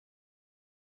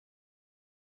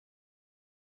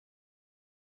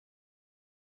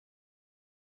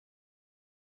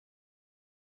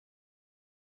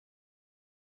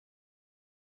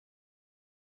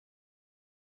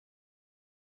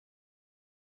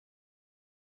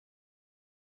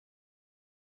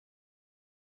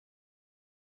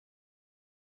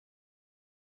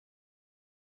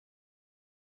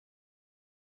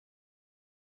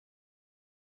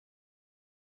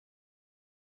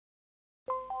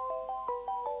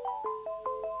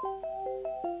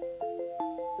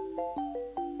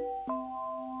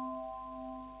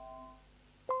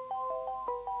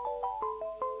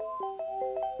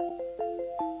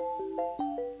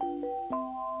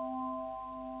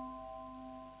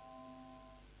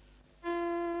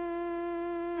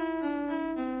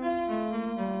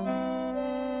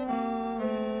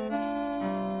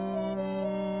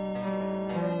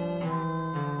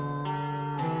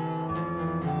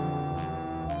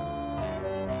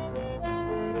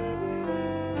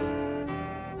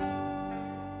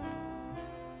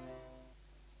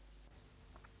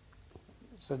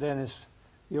Sir Denys,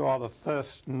 you are the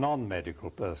first non-medical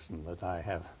person that I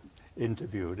have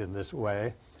interviewed in this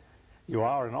way. You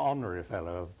are an honorary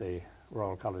fellow of the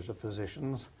Royal College of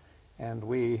Physicians, and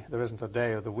there isn't a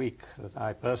day of the week that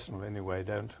I personally anyway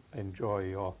don't enjoy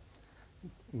your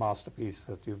masterpiece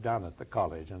that you've done at the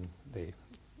college, and the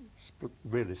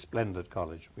really splendid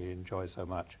college we enjoy so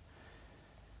much.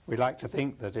 We like to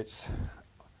think that it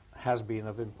has been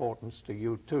of importance to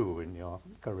you too in your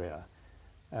career,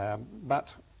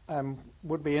 but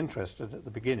would be interested at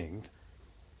the beginning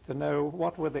to know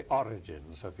what were the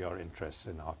origins of your interests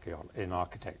in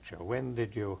architecture. When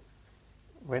did the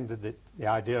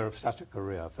idea of such a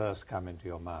career first come into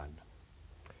your mind?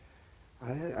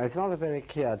 It's not a very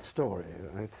clear story.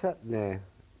 It certainly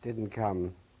didn't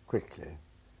come quickly.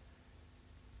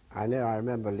 I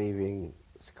remember leaving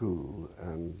school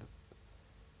and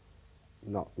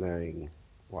not knowing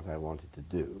what I wanted to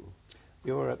do.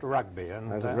 You were at Rugby,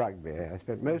 and I was at Rugby. I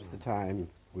spent most of the time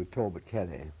with Talbot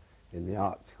Kelly in the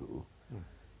art school,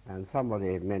 and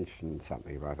somebody had mentioned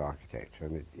something about architecture,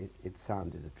 and it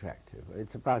sounded attractive.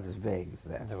 It's about as vague as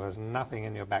that. There was nothing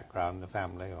in your background, the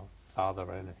family or father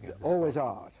or anything of this Always sort?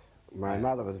 art. My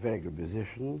mother was a very good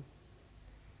musician,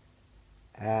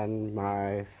 and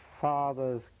my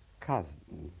father's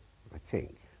cousin, I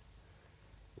think,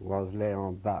 was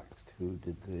Léon Bakst, who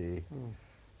did the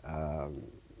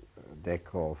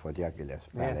decor for Diaghilev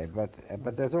ballet. Yes.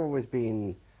 But there's always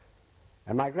been,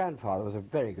 and my grandfather was a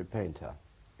very good painter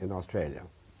in Australia,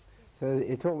 so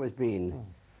it's always been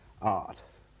art,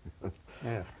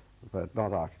 Yes. but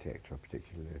not architecture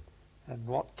particularly. And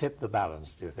what tipped the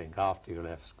balance, do you think, after you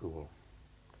left school?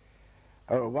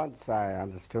 Oh, once I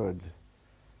understood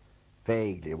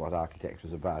vaguely what architecture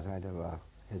was about, I never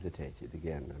hesitated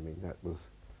again. I mean, that was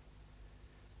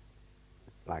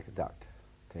like a duck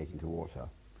taking to water.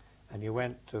 And you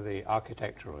went to the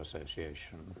Architectural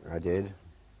Association. I did.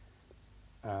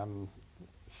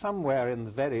 Somewhere in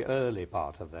the very early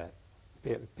part of that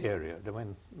period, I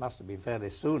mean, it must have been fairly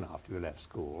soon after you left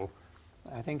school,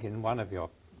 I think in one of your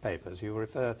papers you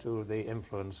refer to the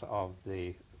influence of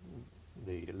the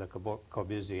Le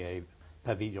Corbusier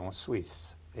Pavilion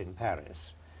Suisse in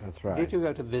Paris. That's right. Did you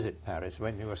go to visit Paris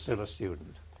when you were still a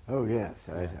student? Oh, yes.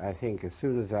 I think as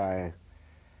soon as I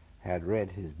had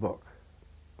read his book,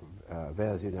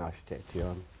 Vers une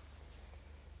Architecture,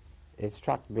 it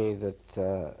struck me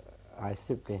that I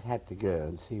simply had to go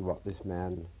and see what this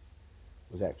man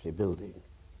was actually building.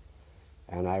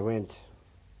 And I went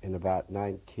in about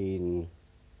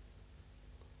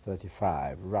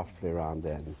 1935, roughly around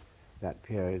then, that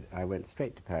period. I went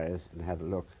straight to Paris and had a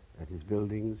look at his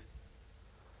buildings.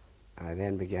 I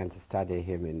then began to study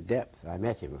him in depth. I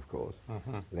met him, of course,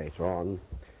 later on,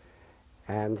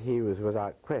 and he was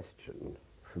without question,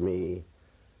 for me,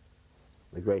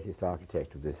 the greatest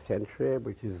architect of this century,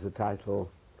 which is the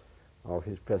title of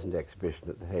his present exhibition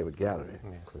at the Hayward Gallery,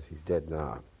 because he's dead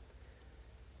now.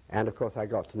 And of course I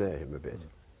got to know him a bit.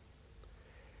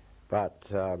 But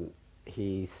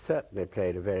he certainly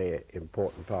played a very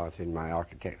important part in my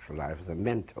architectural life as a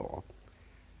mentor.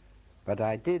 But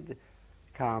I did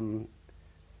come,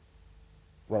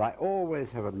 well, I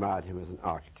always have admired him as an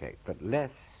architect, but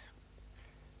less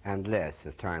and less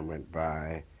as time went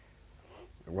by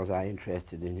was I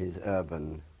interested in his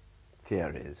urban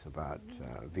theories about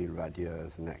ville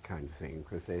radieuse and that kind of thing,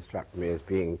 because they struck me as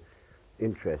being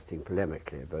interesting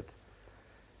polemically, but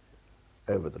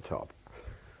over the top.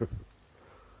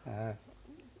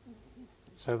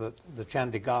 So that the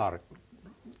Chandigarh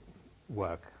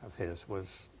work of his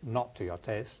was not to your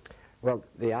taste? Well,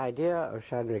 the idea of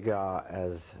Chandigarh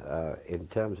as in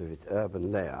terms of its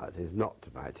urban layout is not to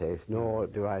my taste, nor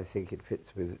do I think it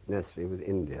fits necessarily with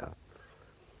India.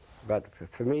 But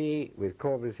for me, with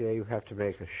Corbusier, you have to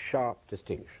make a sharp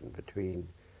distinction between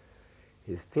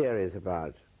his theories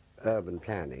about urban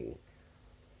planning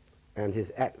and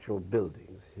his actual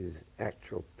buildings, his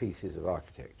actual pieces of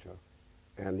architecture.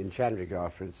 And in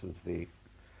Chandigarh, for instance, the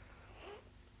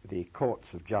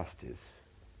courts of justice,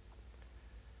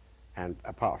 and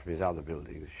apart from his other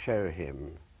buildings, show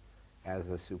him as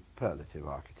a superlative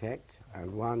architect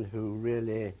and one who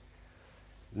really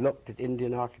looked at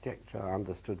Indian architecture,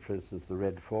 understood, for instance, the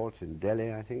Red Fort in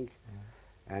Delhi, I think,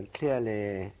 and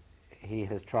clearly he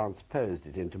has transposed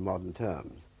it into modern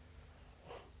terms.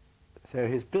 So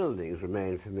his buildings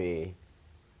remain for me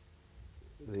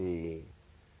the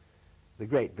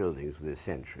great buildings of this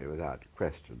century, without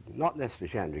question. Not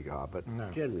necessarily Chandigarh, but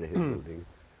generally his buildings.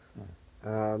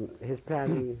 His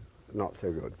planning, not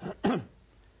so good.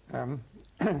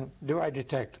 Do I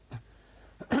detect,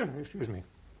 excuse me,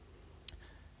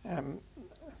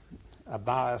 a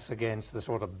bias against the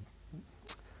sort of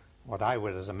what I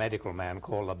would, as a medical man,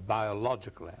 call a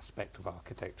biological aspect of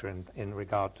architecture in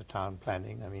regard to town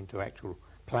planning, I mean to actual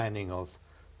planning of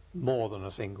more than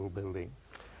a single building.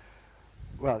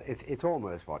 Well, it's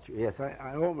almost what you... Yes,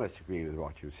 I almost agree with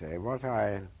what you say. What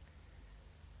I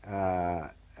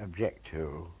object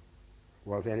to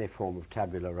was any form of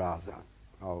tabula rasa,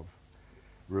 of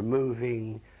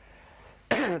removing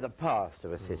the past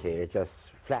of a city, just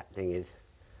flattening it.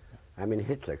 I mean,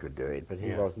 Hitler could do it, but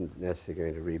he wasn't necessarily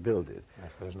going to rebuild it. I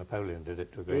suppose Napoleon did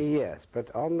it to a great Yes,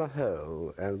 but on the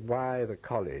whole, and why the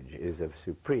college is of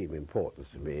supreme importance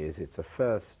to me, is it's a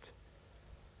first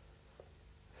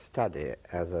study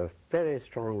as a very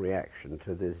strong reaction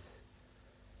to this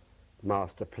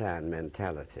master plan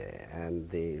mentality. And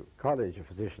the College of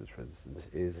Physicians, for instance,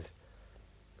 is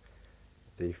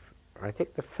I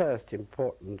think the first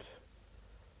important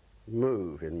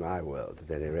move in my world,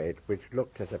 at any rate, which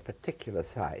looked at a particular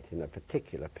site in a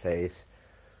particular place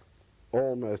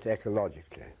almost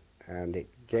ecologically, and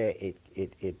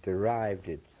it derived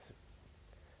its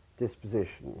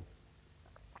disposition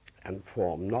and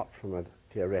form not from a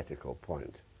theoretical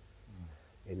point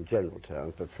in general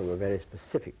terms, but from a very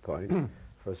specific point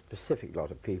for a specific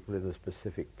lot of people in a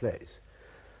specific place.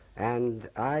 And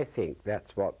I think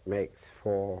that's what makes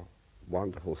for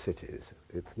wonderful cities.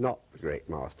 It's not the great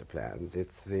master plans,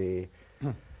 it's the,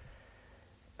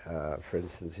 for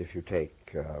instance, if you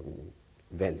take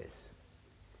Venice,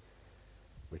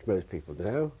 which most people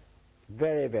know,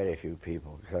 very, very few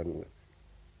people can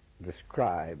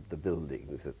describe the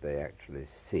buildings that they actually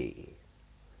see.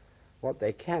 What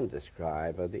they can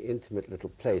describe are the intimate little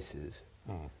places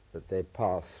that they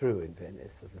pass through in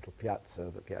Venice, the little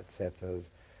piazza, the piazzettas.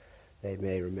 They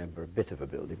may remember a bit of a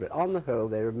building, but on the whole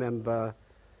they remember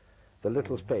the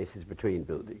little spaces between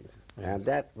buildings. Yes. And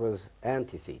that was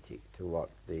antithetic to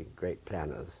what the great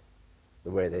planners,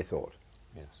 the way they thought.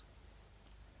 Yes.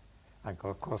 And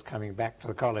of course, coming back to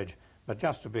the college, but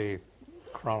just to be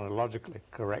chronologically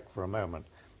correct for a moment,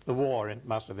 the war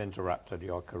must have interrupted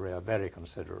your career very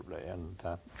considerably, and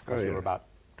because you were about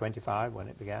 25 when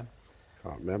it began.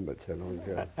 Can't remember, it's so long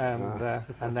ago.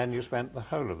 And then you spent the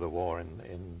whole of the war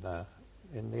in the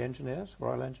engineers,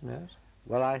 Royal Engineers?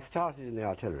 Well, I started in the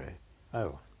artillery.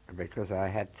 Oh. Because I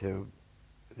had to,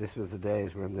 this was the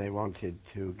days when they wanted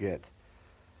to get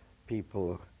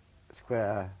people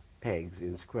square pegs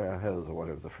in square holes, or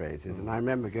whatever the phrase is. And I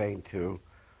remember going to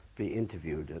be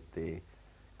interviewed at the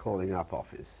calling up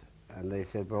office, and they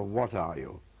said, well, what are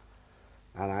you?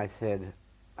 And I said,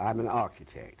 I'm an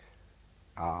architect.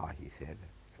 Ah, he said,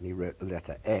 and he wrote the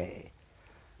letter A,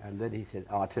 and then he said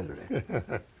artillery.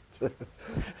 But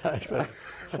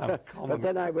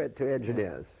then I went to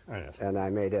engineers, and I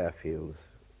made airfields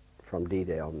from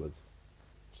D-Day onwards.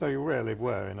 So you really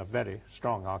were in a very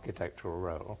strong architectural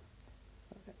role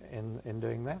in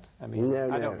doing that? I mean,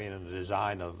 I don't mean in the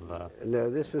design of no,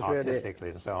 this was artistically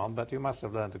and so on, but you must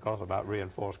have learned a lot about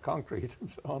reinforced concrete and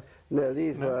so on. No,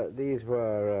 these were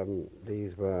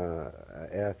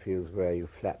airfields where you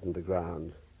flattened the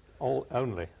ground.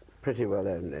 Only? Pretty well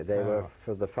only. They were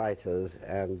for the fighters,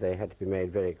 and they had to be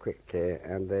made very quickly,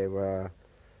 and they were...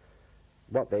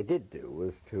 What they did do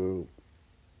was to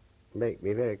make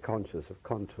me very conscious of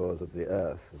contours of the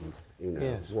earth and, you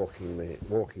know, walking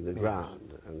the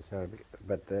ground, and so.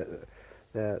 But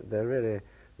they're really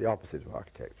the opposite of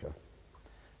architecture.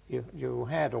 You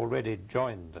had already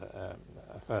joined a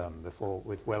firm before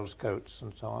with Wells Coates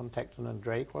and so on, Tecton and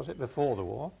Drake, was it before the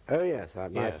war? Oh yes,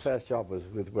 my first job was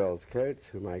with Wells Coates,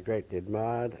 whom I greatly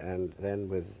admired, and then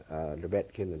with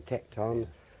Lebetkin and Tecton.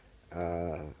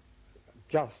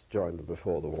 Just joined them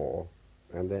before the war,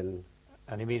 and then...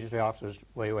 And immediately afterwards,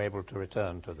 were you able to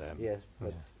return to them? Yes,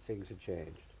 but things had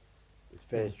changed. It's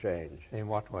very strange. In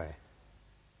what way?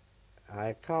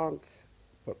 I can't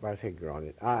put my finger on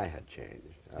it. I had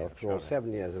changed. After all,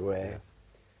 7 years away,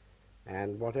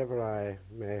 and whatever I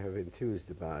may have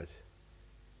enthused about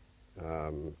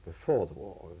before the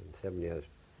war, and 7 years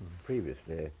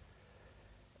previously,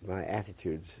 my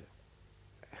attitudes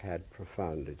had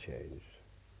profoundly changed.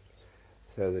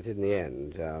 So that in the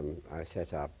end, I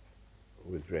set up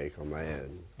with Drake on my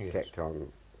own. Tecton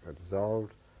had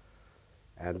dissolved,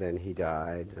 and then he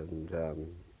died, and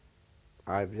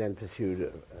I've then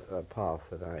pursued a path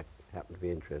that I happen to be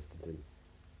interested in.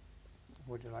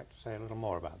 Would you like to say a little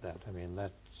more about that? I mean,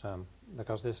 that's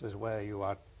because this is where you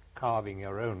are carving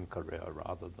your own career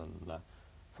rather than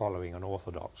following an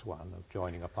orthodox one of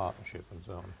joining a partnership and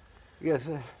so on. Yes,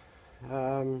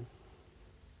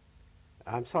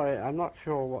 I'm sorry, I'm not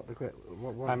sure what the...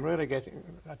 I'm really getting...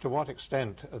 To what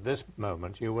extent, at this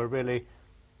moment, you were really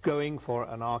going for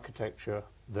an architecture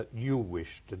that you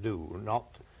wished to do,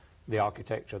 not the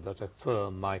architecture that a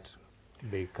firm might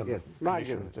be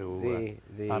commissioned to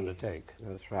undertake.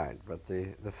 That's right, but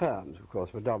the firms, of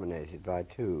course, were dominated by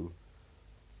two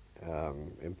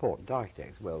important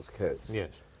architects, Wells Coates, yes,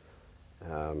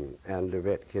 and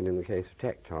Lubetkin in the case of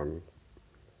Tecton.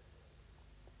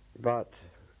 But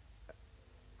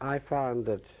I found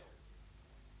that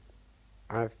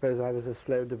I suppose I was a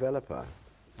slow developer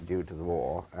due to the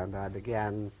war, and I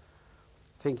began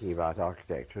thinking about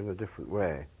architecture in a different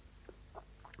way,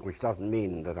 which doesn't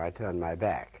mean that I turned my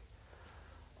back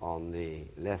on the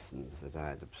lessons that I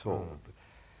had absorbed.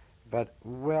 But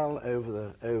well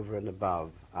over and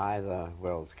above either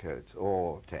Wells Coates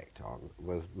or Tecton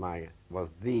was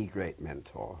the great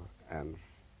mentor, and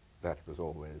that was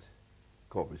always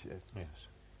Corbusier. yes.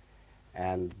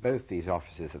 And both these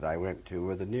offices that I went to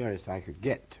were the nearest I could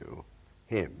get to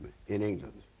him in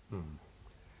England.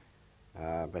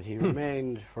 But he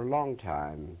remained for a long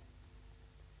time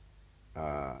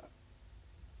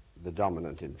the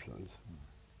dominant influence.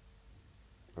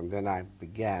 And then I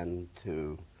began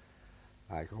to,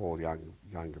 like all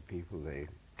younger people, they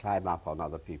climb up on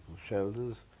other people's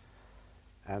shoulders,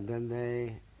 and then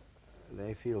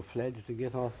they feel fledged to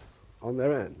get off on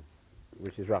their own,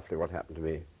 which is roughly what happened to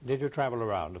me. Did you travel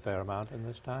around a fair amount in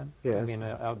this time? Yes. I mean,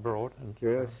 abroad? And,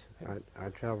 Yes, I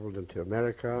traveled into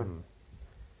America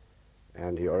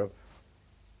and Europe,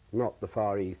 not the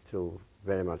Far East till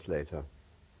very much later.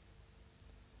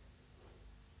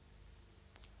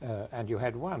 And you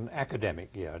had one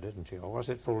academic year, didn't you? Or was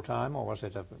it full-time, or was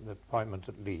it an appointment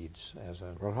at Leeds as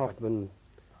a... Well,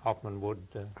 Hoffman Wood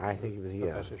I think it was a year.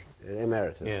 professorship?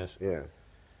 Emeritus. Yes. Yes.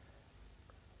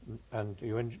 And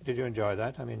did you enjoy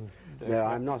that? I mean... No,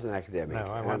 I'm not an academic.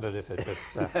 No, I wondered if it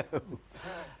was...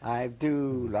 I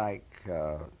do like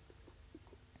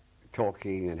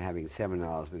talking and having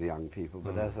seminars with young people,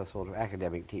 but as a sort of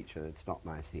academic teacher, it's not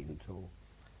my scene at all.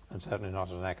 And certainly not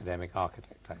as an academic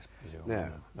architect, I presume.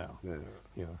 No.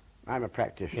 You're I'm a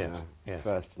practitioner, yes.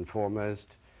 first and foremost.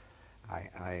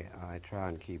 I try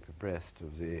and keep abreast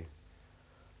of the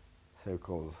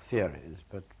so-called theories,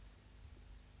 but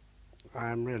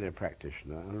I'm really a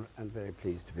practitioner and very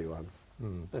pleased to be one.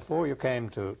 Before you came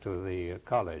to the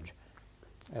college,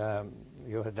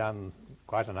 you had done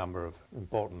quite a number of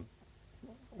important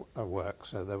works.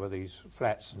 So there were these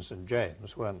flats in St.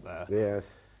 James, weren't there? Yes.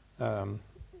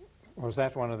 Was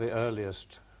that one of the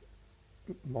earliest,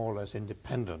 more or less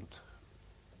independent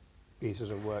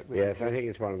pieces of work? Yes, I think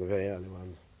it's one of the very early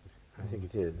ones. I think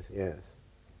it is, yes.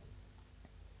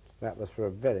 That was for a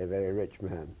very, very rich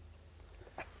man.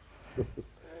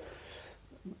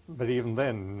 But even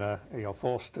then, you're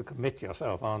forced to commit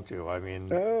yourself, aren't you? I mean,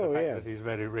 Oh, the fact yes. that he's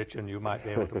very rich and you might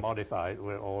be able to modify it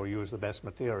or use the best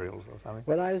materials or something.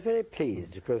 Well, I was very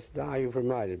pleased because now you've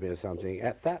reminded me of something.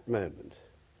 At that moment,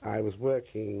 I was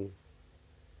working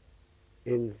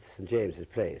in St. James's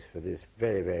Place for this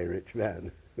very, very rich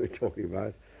man we're talking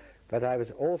about, but I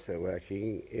was also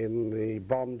working in the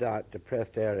bombed-out,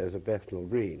 depressed areas of Bethnal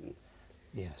Green.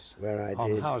 Yes. Where I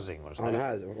on did housing, was on that?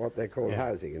 housing, what they called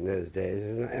housing in those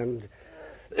days, and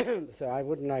so I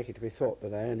wouldn't like it to be thought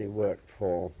that I only worked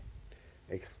for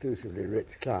exclusively rich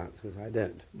clients, because I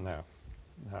don't. No,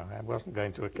 I wasn't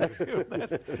going to accuse you of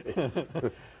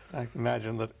that. I can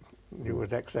imagine that you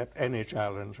would accept any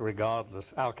challenge,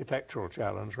 regardless, architectural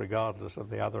challenge, regardless of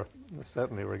the other,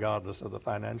 certainly regardless of the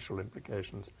financial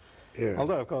implications. Yeah.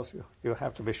 Although, of course, you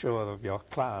have to be sure of your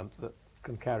client that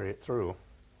can carry it through.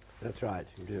 That's right,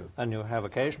 you do. And you have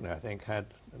occasionally, I think, had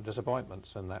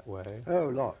disappointments in that way. Oh,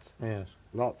 lots. Yes.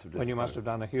 Lots of When you must have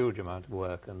done a huge amount of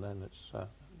work and then it's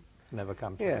never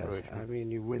come to yes, fruition. I mean,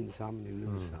 you win some, you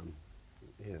lose some.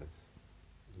 Yes,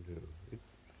 you do.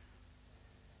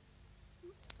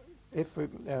 If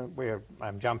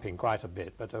I'm jumping quite a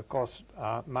bit, but of course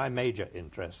my major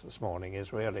interest this morning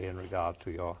is really in regard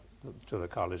to the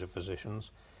College of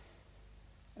Physicians.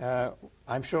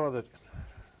 I'm sure that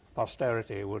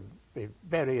posterity would be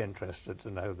very interested to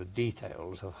know the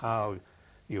details of how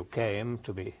you came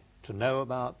to know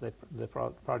about the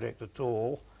project at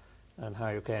all, and how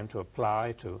you came to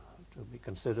apply to be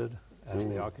considered as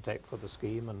the architect for the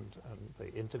scheme and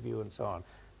the interview and so on.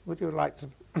 Would you like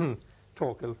to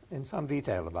talk in some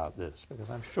detail about this, because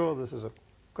I'm sure this is of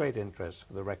great interest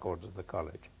for the records of the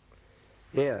college.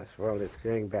 Yes, well, it's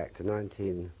going back to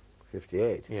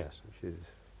 1958, yes, which is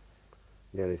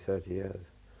nearly 30 years.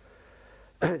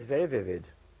 It's very vivid.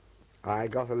 I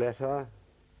got a letter,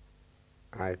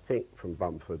 I think from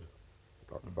Bumford,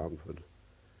 Dr. Bumford,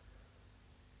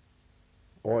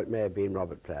 or it may have been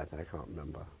Robert Platt, I can't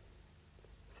remember,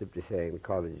 simply saying the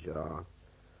college are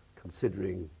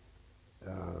considering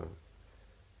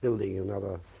building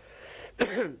another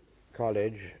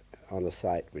college on a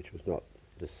site which was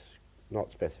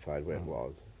not specified where it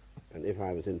was, and if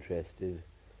I was interested,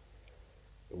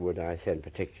 would I send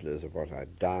particulars of what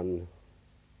I'd done?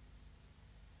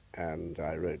 And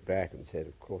I wrote back and said,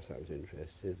 of course I was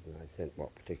interested, and I sent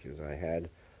what particulars I had.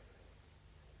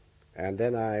 And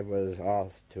then I was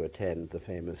asked to attend the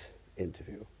famous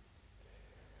interview,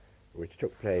 which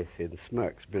took place in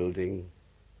Smirke's building,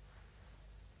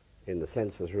 in the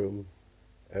census room,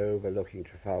 overlooking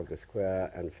Trafalgar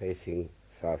Square and facing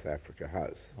South Africa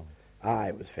House. Oh.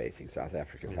 I was facing South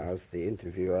Africa House. The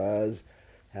interviewers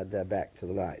had their back to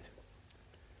the light.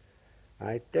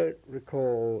 I don't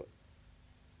recall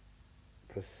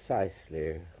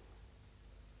precisely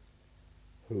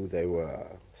who they were.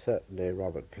 Certainly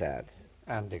Robert Platt.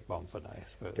 And Dick Bomford, I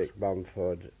suppose. Dick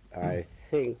Bomford, I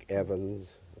think Evans,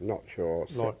 not sure.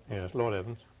 Yes, Lord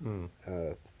Evans.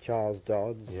 Charles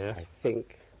Dodds, yes. I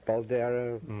think.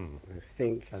 Baldero, I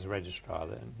think. As registrar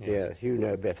then. Yes, you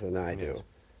know better than I do.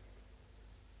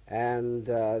 And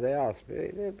they asked me,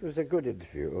 it was a good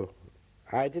interview.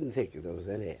 I didn't think there was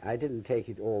any, I didn't take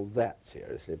it all that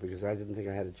seriously because I didn't think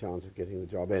I had a chance of getting the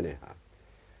job anyhow.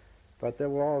 But there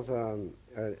was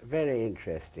a very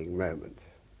interesting moment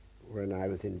when I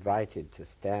was invited to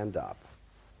stand up,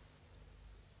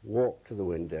 walk to the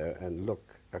window and look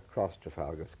across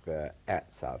Trafalgar Square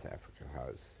at South Africa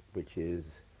House, which is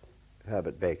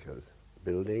Herbert Baker's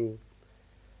building,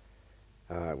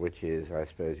 which is, I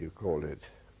suppose you call it,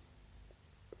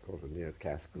 sort of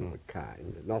neoclassical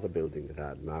kind, not a building that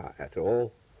I admire at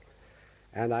all.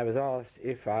 And I was asked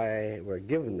if I were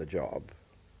given the job,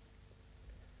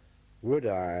 would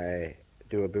I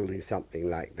do a building something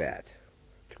like that,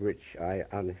 to which I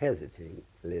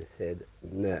unhesitatingly said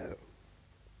no.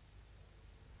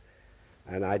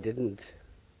 And I didn't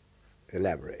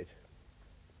elaborate.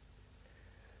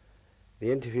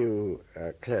 The interview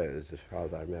closed, as far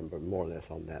as I remember, more or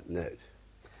less on that note.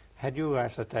 Had you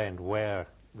ascertained where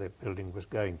the building was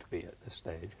going to be at this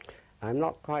stage? I'm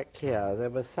not quite clear. There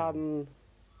was some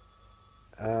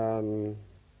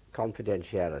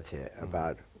confidentiality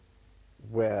about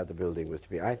where the building was to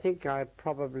be. I think I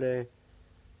probably,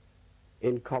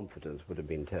 in confidence, would have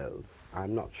been told.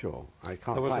 I'm not sure. I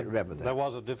can't quite remember that. There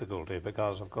was a difficulty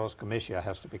because, of course, Corbusier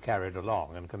has to be carried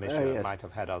along, and Corbusier might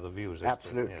have had other views.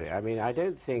 Absolutely. I mean, I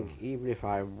don't think, even if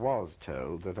I was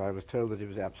told, that I was told that it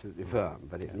was absolutely firm,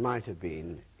 but it might have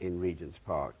been in Regent's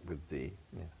Park with the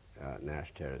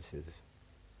Nash Terraces.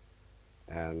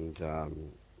 And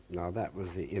now that was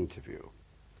the interview.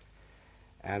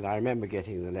 And I remember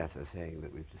getting the letter saying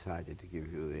that we've decided to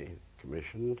give you the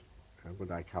commission.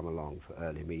 Would I come along for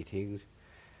early meetings?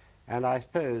 And I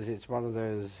suppose it's one of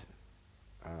those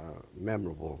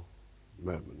memorable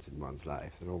moments in one's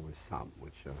life. There are always some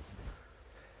which are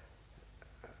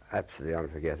absolutely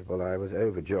unforgettable. I was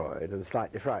overjoyed and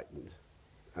slightly frightened.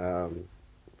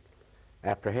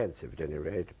 Apprehensive at any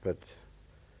rate, but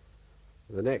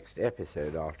the next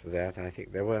episode after that, I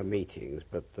think there were meetings,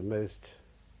 but the most,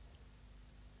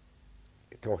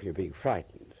 talking of being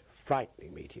frightened,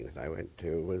 frightening meeting that I went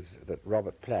to was that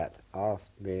Robert Platt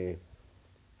asked me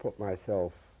put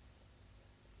myself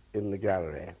in the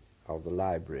gallery of the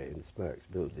library in Smirke's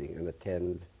building and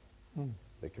attend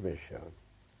the commission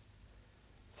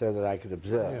so that I could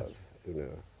observe, you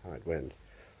know, how it went.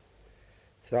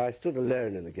 So I stood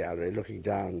alone in the gallery looking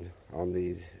down on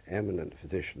these eminent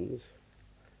physicians,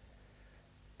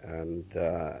 and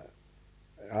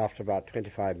after about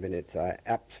 25 minutes I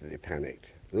absolutely panicked,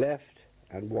 left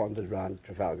and wandered round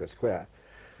Trafalgar Square.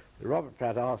 Robert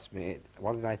Platt asked me,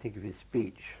 what did I think of his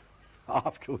speech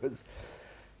afterwards,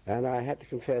 and I had to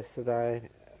confess that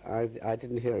I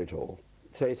didn't hear it all.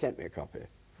 So he sent me a copy.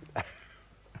 I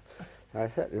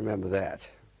certainly remember that.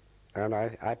 And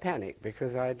I panicked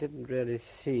because I didn't really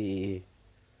see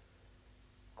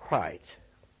quite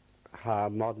how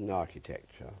modern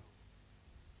architecture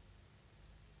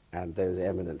and those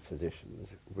eminent physicians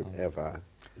would ever...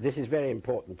 This is a very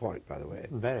important point, by the way.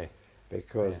 Very.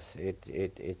 Because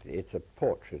it's a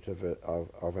portrait of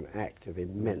an act of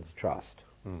immense trust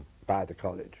by the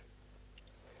college.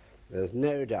 There's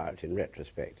no doubt in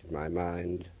retrospect in my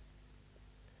mind,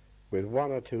 with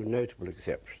one or two notable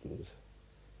exceptions,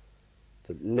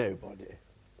 that nobody,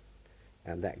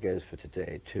 and that goes for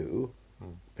today too,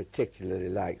 particularly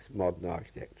likes modern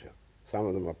architecture. Some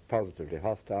of them are positively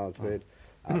hostile to it,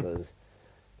 others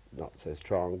not so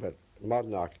strong, but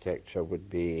modern architecture would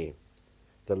be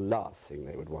the last thing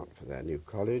they would want for their new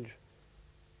college.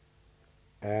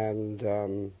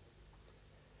 And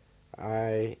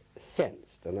I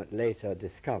sensed and later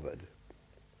discovered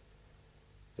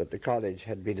that the college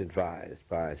had been advised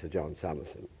by Sir John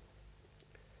Summerson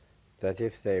that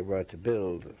if they were to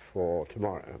build for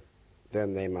tomorrow,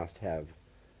 then they must have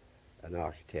an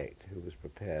architect who was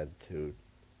prepared to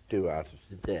do out of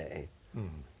today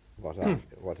what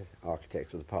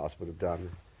architects of the past would have done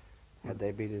had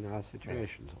they been in our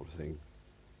situation, sort of thing.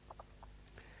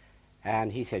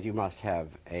 And he said, you must have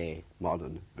a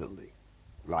modern building,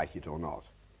 like it or not.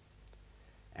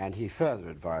 And he further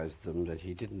advised them that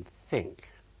he didn't think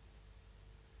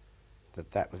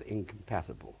that that was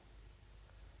incompatible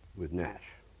with Nash.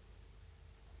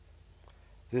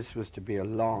 This was to be a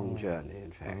long journey,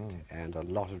 in fact, and a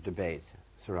lot of debate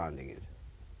surrounding it,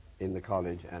 in the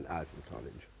college and out of the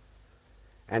college.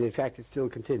 And in fact, it still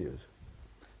continues.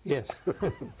 Yes,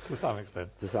 to some extent.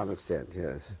 To some extent,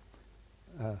 yes.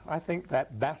 I think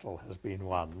that battle has been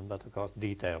won, but of course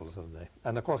details of the...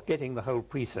 And of course getting the whole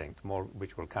precinct, more,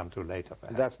 which we'll come to later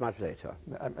perhaps. That's much later.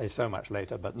 Is so much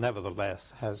later, but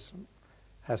nevertheless has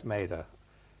made a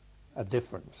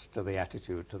difference to the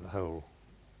attitude to the whole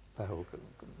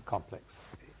complex.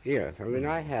 Yes, I mean,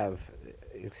 I have,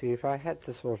 you see, if I had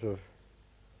to sort of,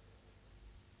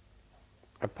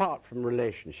 apart from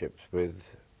relationships with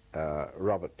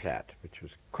Robert Platt, which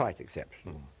was quite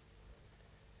exceptional,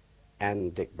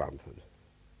 and Dick Bumford,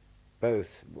 both,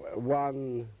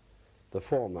 one, the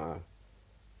former,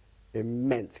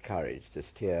 immense courage to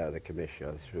steer the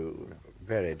Commission through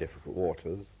very difficult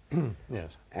waters,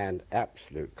 yes, and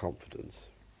absolute confidence.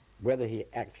 Whether he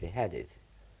actually had it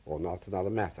or not,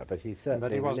 another matter, but he certainly...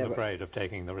 But he wasn't afraid of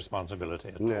taking the responsibility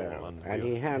at all. And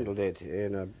he handled it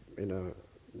in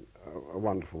a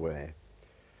wonderful way.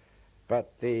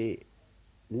 But the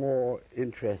more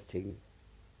interesting,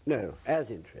 as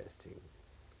interesting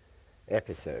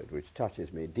episode, which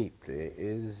touches me deeply,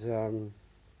 is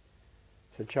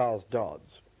Sir Charles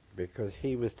Dodds, because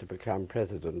he was to become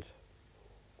president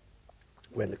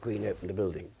when the Queen opened the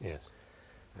building. Yes.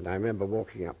 And I remember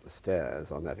walking up the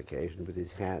stairs on that occasion with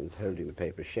his hands holding the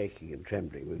paper, shaking and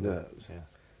trembling with nerves. Yes.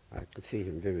 I could see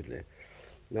him vividly.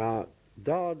 Now,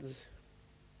 Dodds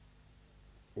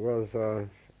was a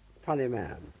funny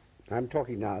man. I'm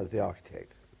talking now as the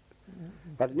architect,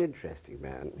 but an interesting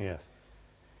man. Yes.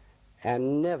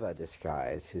 And never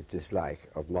disguised his dislike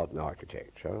of modern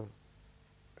architecture.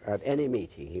 At any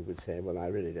meeting he would say, well, I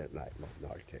really don't like modern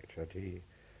architecture. He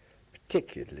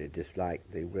particularly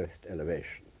disliked the west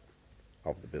elevation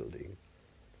of the building.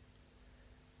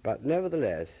 But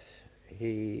nevertheless,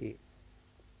 he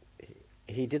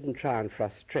didn't try and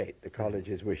frustrate the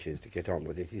college's wishes to get on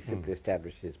with it. He simply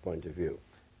established his point of view.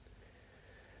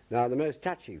 Now, the most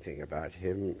touching thing about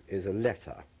him is a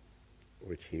letter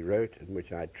which he wrote and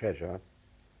which I treasure,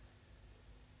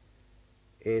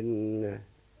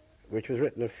 which was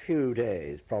written a few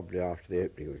days, probably after the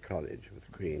opening of the college with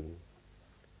the Queen,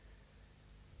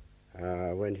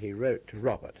 when he wrote to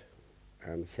Robert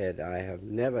and said, I have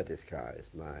never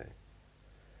disguised my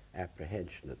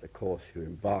apprehension at the course you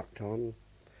embarked on,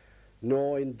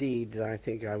 nor indeed did I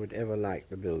think I would ever like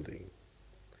the building.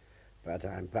 But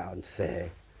I'm bound to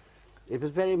say it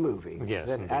was very moving. Yes,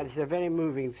 and it's a very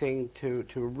moving thing to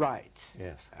write.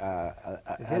 Yes.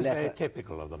 It is very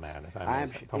typical of the man, if I may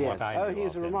say, from what I know of him. Oh,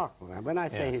 he's a remarkable man. When I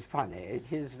say he's funny,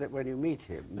 it is that when you meet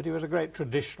him... But he was a great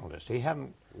traditionalist. He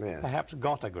hadn't perhaps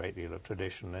got a great deal of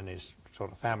tradition in his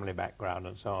sort of family background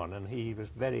and so on, and he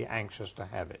was very anxious to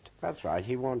have it. That's right.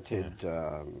 He wanted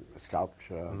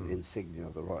sculpture, insignia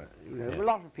of the royal... A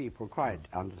lot of people, quite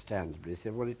understandably,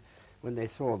 said, well, when they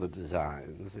saw the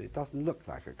designs, it doesn't look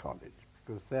like a college,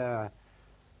 because their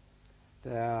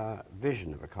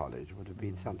vision of a college would have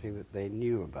been something that they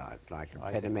knew about, like a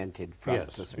pedimented front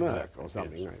to smirk or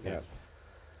something like that.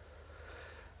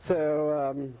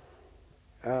 So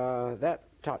that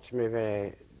touched me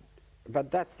very...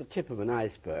 But that's the tip of an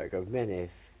iceberg of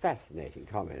many fascinating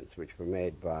comments which were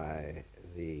made by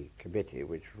the committee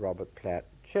which Robert Platt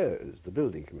chose, the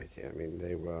building committee. I mean,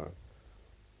 they were...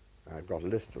 I've got a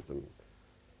list of them.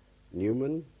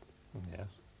 Newman. Yes.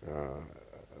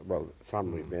 Well,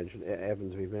 some we've mentioned.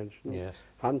 Evans we've mentioned. Yes.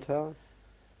 Hunter.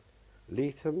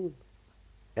 Leatham.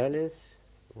 Ellis.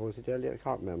 Or was it Elliot? I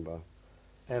can't remember.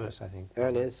 Ellis, I think.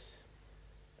 Ellis.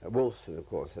 Wolstenholme, of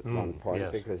course, at one point,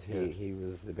 yes, because he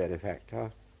was the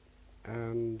benefactor.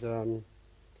 And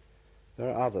there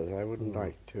are others. I wouldn't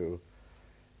like to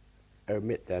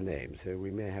omit their names, so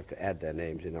we may have to add their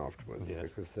names in afterwards,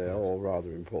 because they're all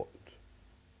rather important.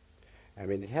 I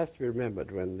mean, it has to be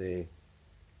remembered when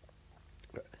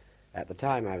at the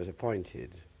time I was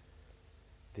appointed,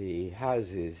 the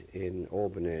houses in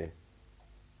Albany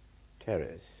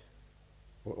Terrace,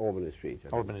 or Albany Street.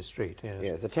 Albany Street, yes.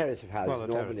 Yes, the terrace of houses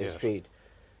in Albany Street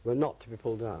were not to be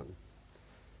pulled down.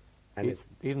 And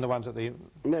even the ones at the...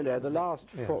 No, the last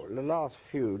yes. the last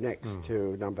few next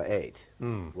to number 8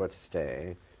 were to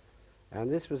stay, and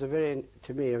this was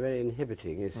to me, a very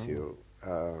inhibiting issue,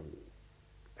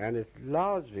 and it's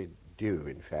largely due,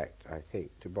 in fact, I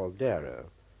think, to Boldero,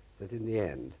 that in the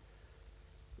end,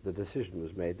 the decision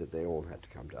was made that they all had to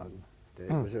come down.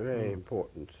 It was a very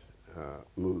important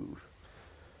move.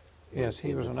 Yes,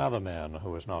 he was another man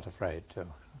who was not afraid to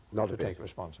take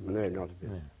responsibility. No, not a bit.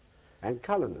 Yeah. And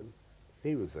Cullinan,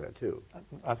 he was there too.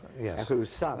 Yes. Whose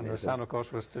son, and whose son, of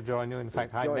course, was to join you. In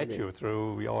fact, I met you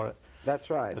through your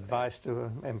advice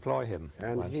to employ him.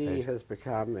 And he has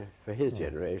become, for his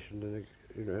generation,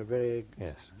 a very,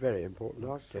 very important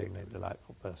architect. Extremely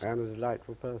delightful person. And a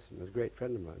delightful person, a great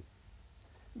friend of mine.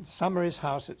 Summery's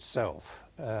house itself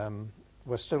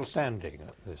was still standing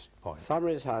at this point.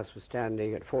 Summery's house was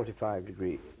standing at 45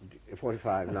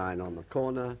 line on the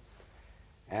corner,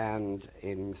 and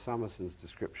in Summerson's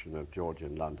description of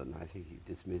Georgian London, I think he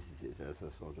dismisses it as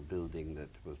a sort of building that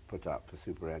was put up for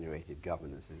superannuated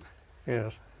governesses.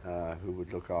 Yes. Who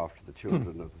would look after the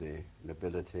children of the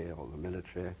nobility or the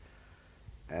military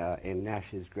in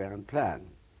Nash's grand plan.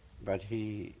 But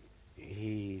he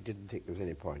didn't think there was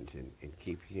any point in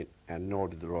keeping it, and nor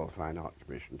did the Royal Fine Arts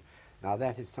Commission. Now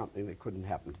that is something that couldn't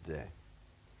happen today.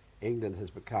 England has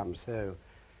become so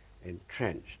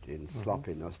entrenched in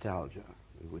sloppy nostalgia,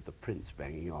 with the Prince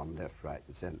banging on left, right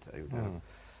and centre, you know,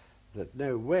 that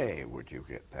no way would you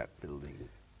get that building,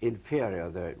 inferior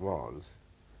though it was,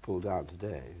 pulled down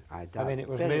today. I mean, it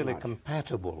was merely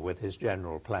compatible with his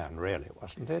general plan, really,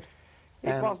 wasn't it?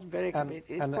 It wasn't very...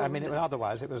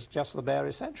 otherwise it was just the bare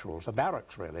essentials, a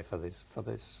barracks, really, for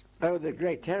this... Oh, the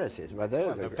great terraces, well,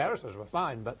 those... Well, the terraces were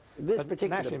fine, but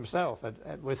Nash himself,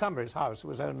 with Summery's house,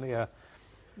 was only a...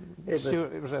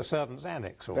 It was a servant's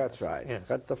annex. That's right. Yes.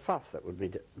 But the fuss that would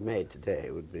be made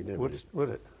today would be nobody's... Would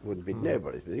it? Would be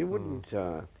nobody's. You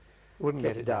wouldn't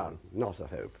get it down. Not a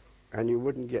hope. And you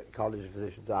wouldn't get college of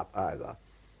physicians up either.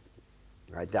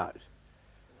 I doubt.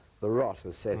 The rot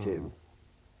has set in.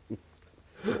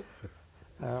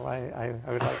 I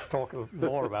would like to talk a little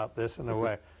more about this in a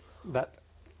way. That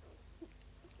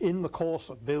in the course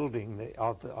of building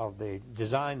the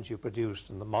designs you produced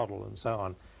and the model and so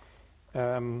on,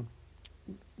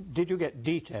 did you get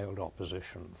detailed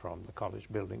opposition from the College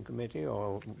Building Committee,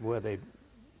 or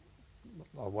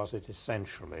was it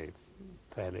essentially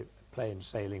fairly plain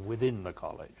sailing within the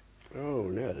college? Oh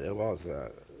no, there was.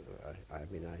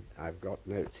 I've got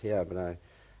notes here, but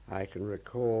I can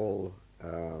recall.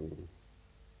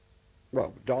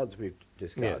 Well, Dodds we've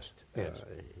discussed. Yes.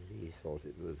 He thought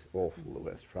it was awful, the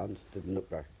West Front. Didn't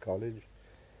look like a college.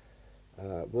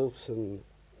 Wolfson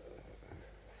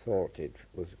thought it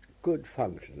was good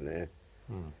functionally,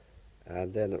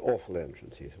 and then an awful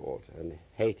entrance, he thought, and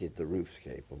hated the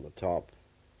roofscape on the top,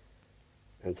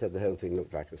 and said the whole thing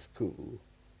looked like a school.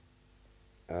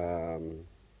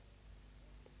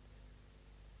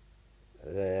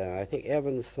 I think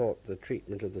Evans thought the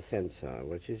treatment of the censor,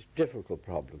 which is a difficult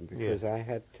problem, because I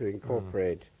had to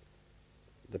incorporate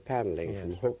the panelling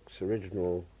from Hook's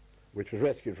original, which was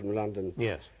rescued from London,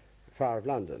 Fire of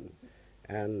London,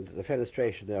 and the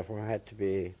fenestration therefore had to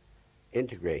be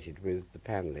integrated with the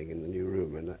panelling in the new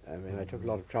room, and I mean I took a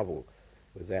lot of trouble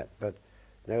with that, but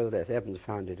nevertheless Evans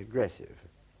found it aggressive,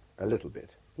 a little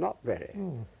bit, not very.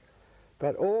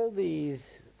 But all these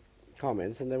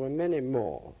comments, and there were many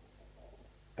more,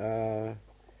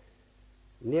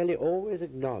 nearly always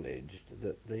acknowledged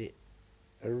that the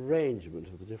arrangement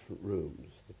of the different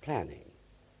rooms, the planning,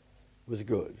 was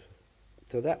good.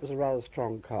 So that was a rather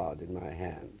strong card in my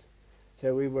hand.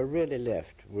 So we were really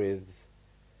left with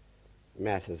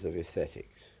matters of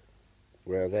aesthetics,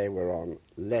 where they were on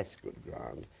less good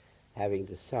ground, having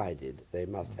decided they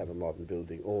must have a modern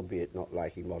building, albeit not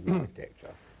liking modern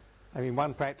architecture. I mean,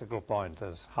 one practical point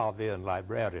as Harveyan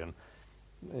librarian,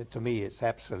 to me it's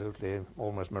absolutely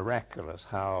almost miraculous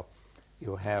how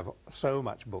you have so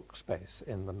much book space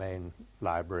in the main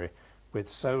library with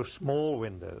so small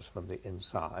windows from the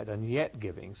inside and yet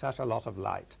giving such a lot of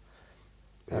light.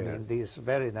 I mean, these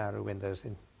very narrow windows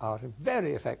are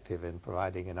very effective in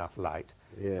providing enough light.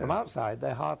 From outside,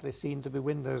 they hardly seem to be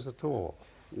windows at all.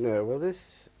 No, well,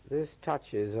 this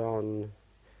touches on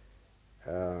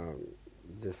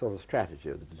the sort of strategy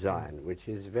of the design, which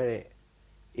is very,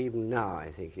 even now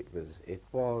I think it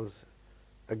was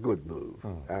a good move.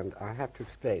 And I have to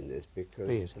explain this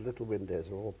because the little windows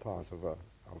are all part of a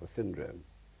syndrome.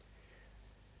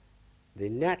 The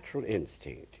natural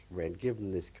instinct, when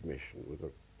given this commission with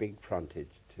a big frontage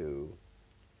to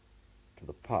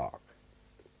the park,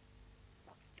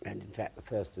 and in fact the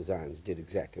first designs did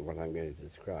exactly what I'm going to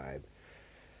describe,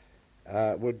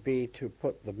 would be to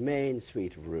put the main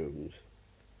suite of rooms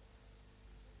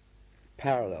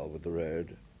parallel with the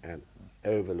road and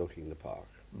overlooking the park.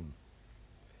 Mm.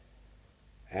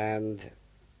 And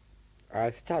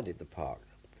I studied the park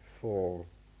before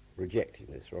rejecting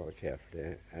this rather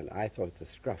carefully, and I thought it's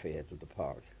a scruffy edge of the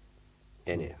park.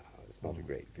 Anyhow, it's not a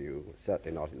great view,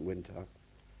 certainly not in winter.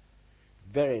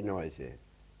 Very noisy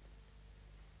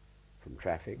from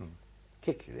traffic,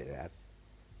 particularly that.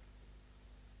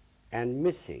 And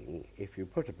missing, if you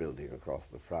put a building across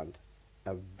the front,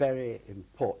 a very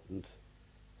important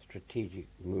strategic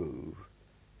move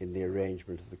in the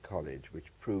arrangement of the college, which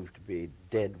proved to be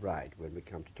dead right when we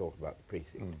come to talk about the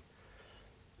precinct,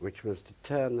 which was to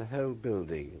turn the whole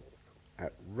building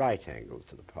at right angles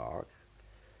to the park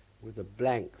with a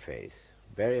blank face,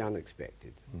 very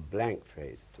unexpected, blank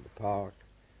face to the park,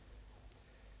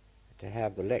 to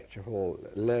have the lecture hall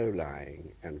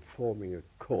low-lying and forming a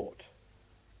court,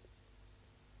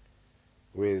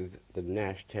 with the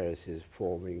Nash terraces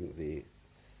forming the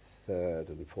third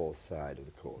and fourth side of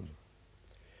the court.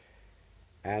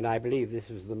 And I believe this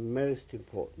was the most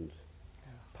important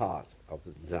part of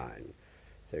the design.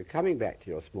 So coming back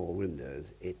to your small windows,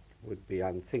 it would be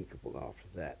unthinkable after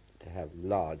that to have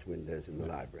large windows in the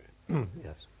library.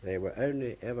 Yes. They were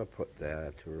only ever put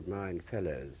there to remind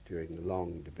fellows during the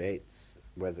long debates,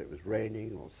 whether it was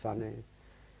raining or sunny,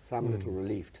 some little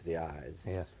relief to the eyes.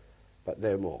 Yes. But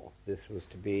no more. This was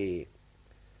to be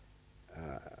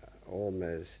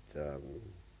almost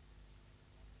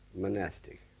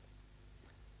monastic.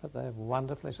 But they're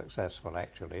wonderfully successful,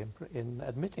 actually, in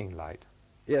admitting light.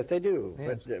 Yes, they do.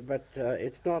 Yes. But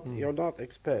it's not. You're not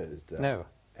exposed. No.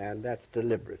 And that's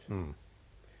deliberate.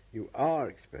 You are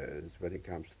exposed when it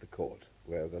comes to the court,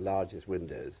 where the largest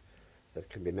windows that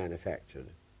can be manufactured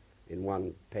in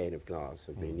one pane of glass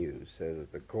have been used, so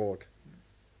that the court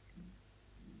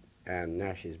and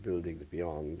Nash's buildings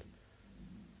beyond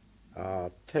are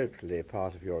totally a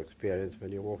part of your experience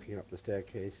when you're walking up the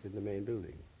staircase in the main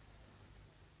building.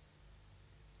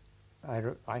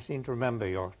 I seem to remember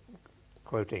your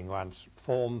quoting once,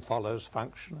 form follows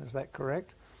function, is that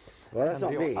correct? Well, that's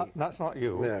not me. That's not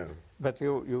you. No. But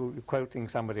you're quoting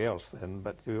somebody else then,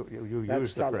 but you That's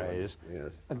used the Sullivan, phrase.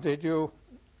 yes. And did you,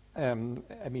 I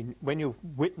mean, when you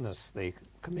witnessed the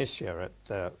commissure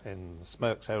in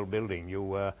Smirk's old building,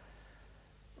 you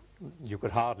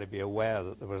could hardly be aware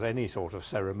that there was any sort of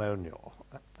ceremonial,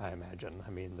 I imagine. I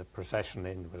mean, the procession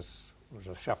in was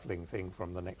a shuffling thing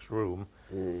from the next room.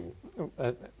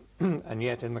 And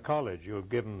yet in the college you have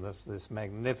given this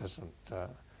magnificent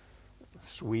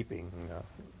sweeping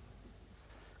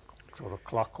sort of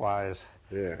clockwise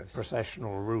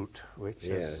processional route, which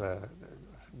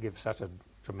gives such a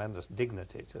tremendous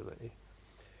dignity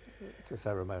to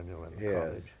ceremonial in the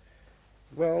college.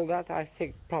 Well, that I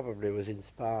think probably was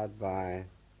inspired by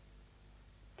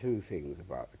two things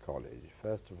about the college.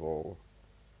 First of all,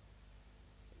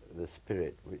 the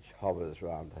spirit which hovers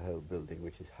around the whole building,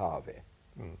 which is Harvey,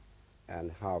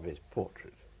 and Harvey's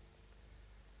portrait.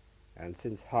 And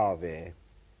since Harvey,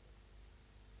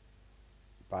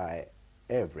 by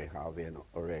every Harveyan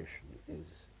oration, is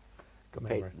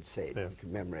patron saint,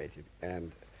 commemorated,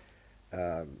 and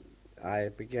I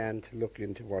began to look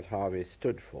into what Harvey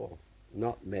stood for,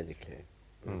 not medically,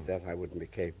 that I wouldn't be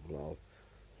capable of.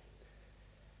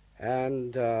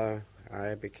 And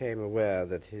I became aware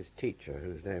that his teacher,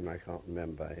 whose name I can't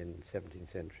remember, in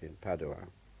 17th century in Padua,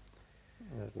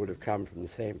 would have come from the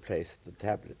same place the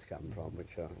tablets come from,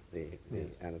 which are the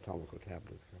anatomical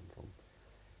tablets come from.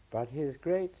 But his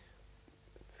great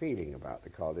feeling about the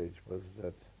college was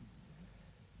that,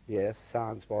 yes,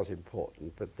 science was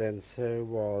important, but then so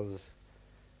was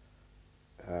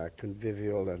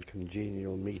convivial and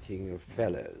congenial meeting of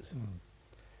fellows.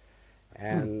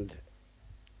 And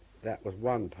that was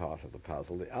one part of the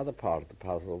puzzle. The other part of the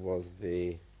puzzle was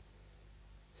the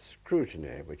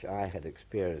scrutiny which I had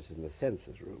experienced in the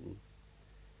censor's room.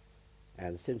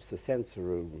 And since the censor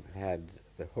room had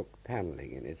the hook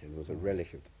paneling in it and was a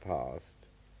relic of the past,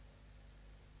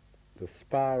 the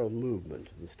spiral movement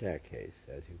of the staircase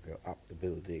as you go up the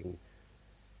building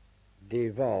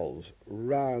devolves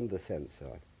round the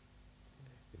censor,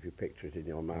 if you picture it in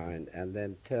your mind, and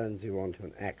then turns you onto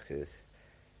an axis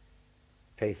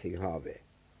facing Harvey.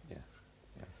 Yes,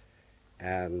 yes.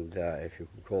 And if you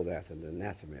can call that an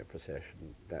anatomy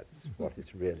procession, that's what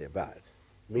it's really about.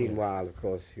 Meanwhile, of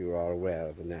course, you are aware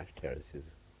of the Nash terraces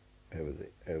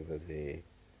over the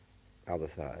other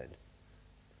side,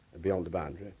 beyond the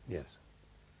boundary. Yes.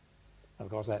 Of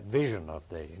course, that vision of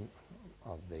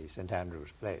the St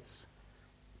Andrew's Place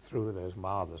through those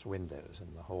marvellous windows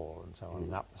in the hall and so on,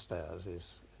 and up the stairs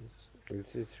is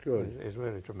It's good. is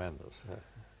really tremendous.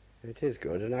 It is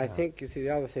good, and I think, you see,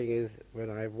 the other thing is when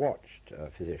I've watched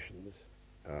physicians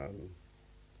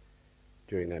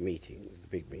during their meetings, the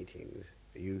big meetings,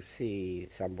 you see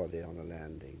somebody on a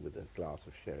landing with a glass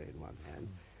of sherry in one hand,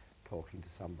 talking to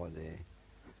somebody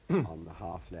on the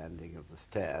half landing of the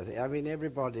stairs. I mean,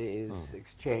 everybody is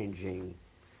exchanging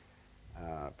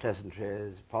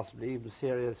pleasantries, possibly even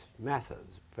serious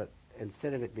matters, but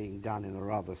instead of it being done in a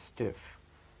rather stiff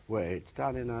way, it's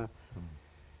done in a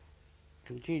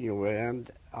congenial way.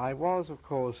 And I was, of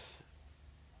course,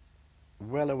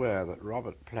 well aware that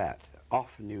Robert Platt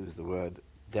often used the word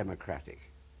democratic,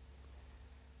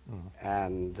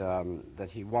 and that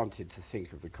he wanted to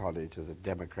think of the college as a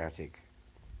democratic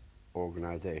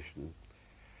organization.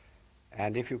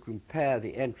 And if you compare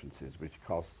the entrances, which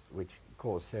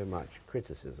caused so much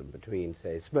criticism, between,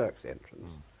 say, Smirke's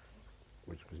entrance,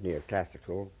 which was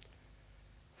neoclassical,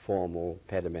 formal,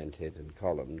 pedimented and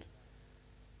columned,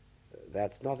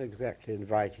 that's not exactly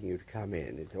inviting you to come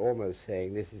in. It's almost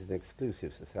saying this is an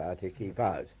exclusive society, keep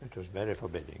out. It was very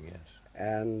forbidding, yes.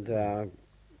 And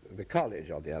the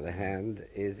college, on the other hand,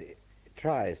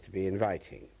 tries to be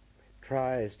inviting,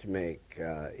 tries to make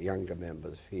younger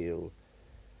members feel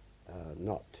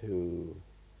not too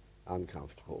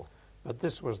uncomfortable. But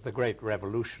this was the great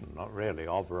revolution, not really,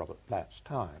 of Robert Platt's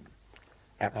time.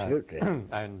 Absolutely.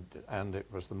 And it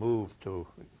was the move to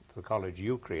the college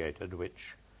you created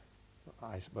which,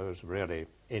 I suppose, really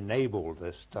enabled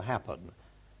this to happen.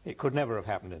 It could never have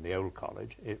happened in the old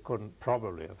college. It couldn't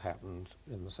probably have happened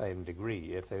in the same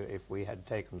degree if we had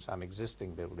taken some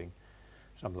existing building,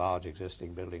 some large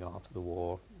existing building after the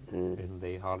war in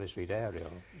the Harley Street area.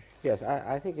 Yes,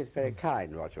 I think it's very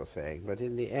kind what you're saying, but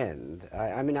in the end,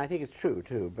 I mean, I think it's true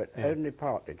too, but only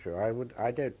partly true.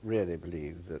 I don't really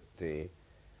believe that the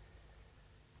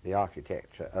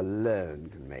architecture alone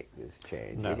can make this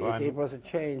change. No, it was a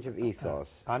change of ethos.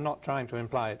 I'm not trying to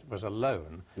imply it was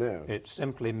alone. No. It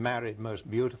simply married most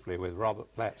beautifully with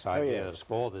Robert Platt's ideas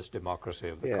for this democracy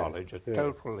of the college, a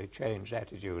totally changed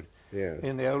attitude.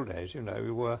 In the old days, you know,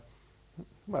 you were,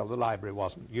 well, the library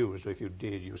wasn't used. If you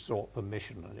did, you sought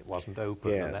permission and it wasn't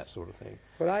open and that sort of thing.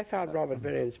 Well, I found Robert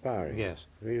very inspiring. Yes.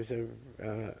 He was a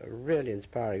really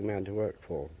inspiring man to work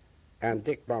for. And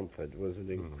Dick Bumford was an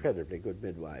incredibly good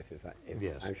midwife.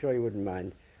 Yes. I'm sure he wouldn't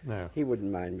mind. No. He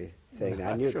wouldn't mind me saying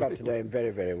that. I knew got to know him very,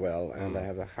 very well, and I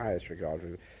have the highest regard for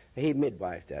him. He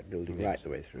midwifed that building right the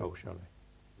way through. Oh, surely.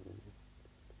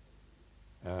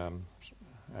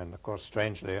 And of course,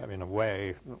 strangely, I mean, a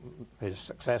way, his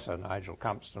successor, Nigel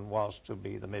Compston, was to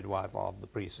be the midwife of the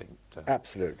precinct.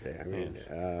 Absolutely. I mean,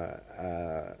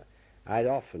 I'd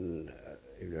often,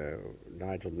 you know,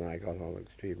 Nigel and I got on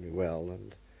extremely well,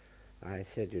 and I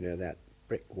said, you know, that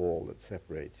brick wall that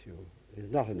separates you is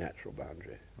not a natural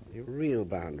boundary. The real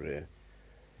boundary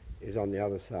is on the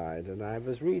other side. And I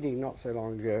was reading not so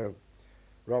long ago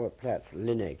Robert Platt's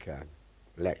Linacre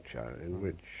lecture, in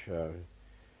which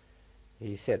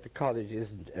he said the college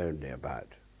isn't only about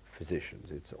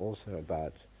physicians, it's also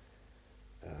about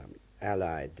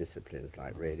allied disciplines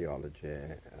like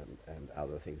radiology and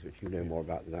other things which you know more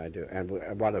about than I do, and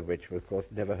one of which, of course,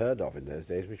 never heard of in those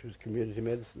days, which was community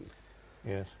medicine.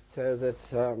 Yes. So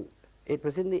that it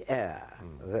was in the air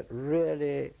that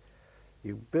really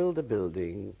you build a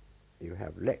building, you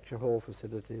have lecture hall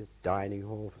facilities, dining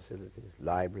hall facilities,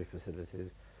 library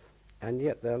facilities, and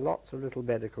yet there are lots of little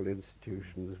medical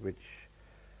institutions which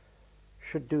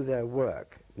should do their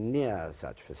work near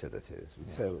such facilities. And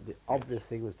so the obvious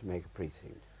thing was to make a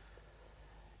precinct.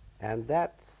 And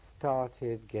that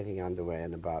started getting underway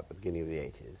in about the beginning of the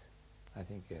 80s. I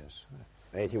think, yes.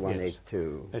 81, Yes.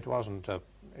 82. It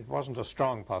wasn't a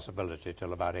strong possibility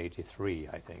till about 83,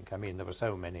 I think. I mean, there were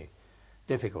so many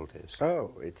difficulties.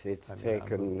 Oh, it's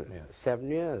taken 7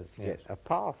 years to get a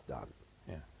path done.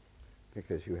 Yeah.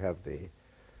 Because you have the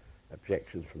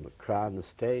objections from the Crown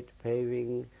Estate,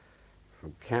 paving,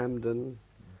 from Camden,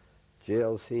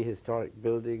 GLC, historic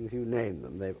buildings, you name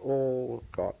them. They've all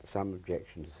got some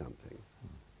objection to something.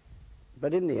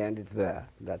 But in the end, it's there.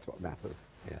 That's what matters.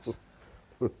 Yes.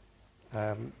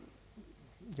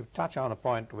 You touch on a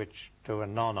point which, to a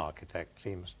non-architect,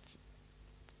 seems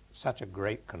such a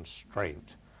great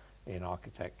constraint in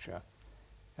architecture,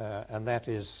 and that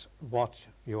is what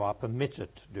you are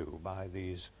permitted to do by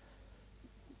these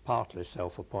partly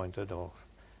self-appointed or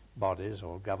bodies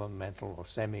or governmental or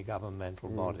semi-governmental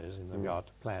bodies in regard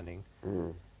to planning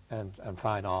and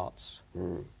fine arts.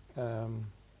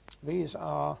 These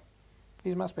are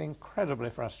These must be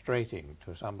incredibly frustrating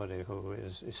to somebody who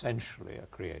is essentially a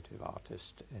creative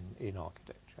artist in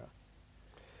architecture.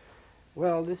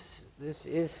 Well, this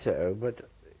is so, but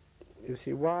you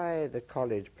see why the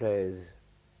college plays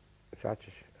such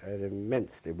an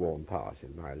immensely warm part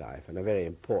in my life, and a very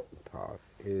important part,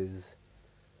 is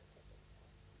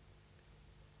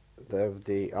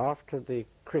after the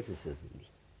criticisms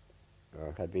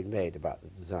had been made about the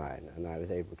design, and I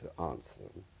was able to answer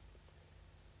them.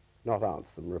 Not answer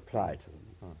them, reply to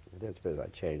them. I don't suppose I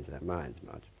changed their minds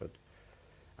much, but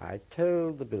I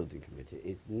told the building committee,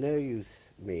 it's no use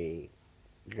me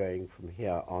going from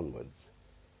here onwards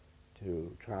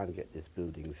to try and get this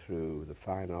building through the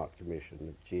Fine Art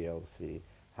Commission, the GLC,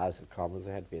 House of Commons.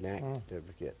 There had to be an act, don't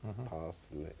forget, passed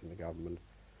in the government.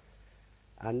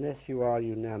 Unless you are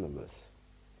unanimous,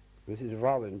 this is a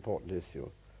rather important issue,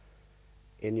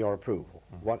 in your approval.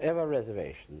 Whatever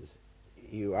reservations,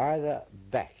 you either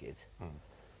back it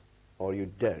or you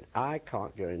don't. I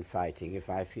can't go in fighting if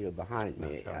I feel behind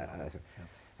me.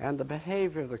 And the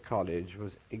behaviour of the college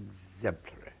was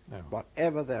exemplary. No.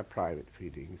 Whatever their private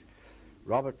feelings,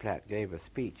 Robert Platt gave a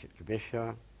speech at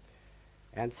Commissioner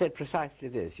and said precisely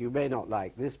this: you may not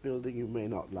like this building, you may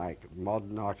not like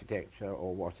modern architecture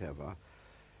or whatever.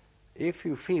 If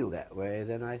you feel that way,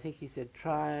 then I think he said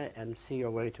try and see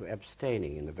your way to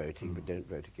abstaining in the voting, but don't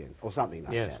vote against, or something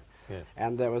like that. Yes.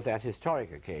 And there was that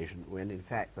historic occasion when, in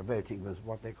fact, the voting was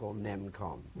what they call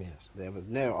nem-con. Yes. There was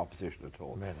no opposition at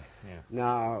all. Really, yeah.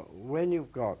 Now, when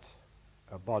you've got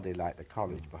a body like the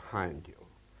college behind you,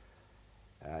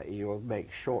 you will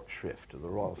make short shrift of the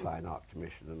Royal Fine Art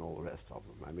Commission and all the rest of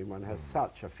them. I mean, one has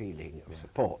such a feeling of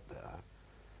support there,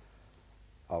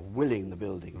 of willing the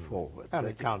building forward. And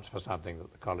it counts for something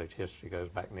that the college history goes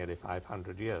back nearly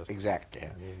 500 years. Exactly.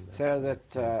 I mean, so that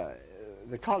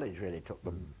the college really took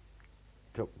the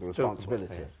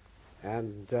responsibility. Yes.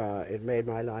 And it made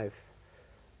my life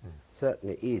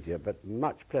certainly easier, but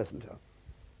much pleasanter.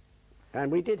 And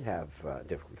we did have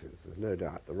difficulties, there's no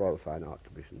doubt. The Royal Fine Art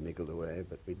Commission niggled away,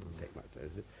 but we didn't take much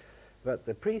notice of it. But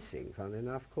the precinct, funnily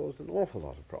enough, caused an awful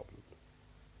lot of problems.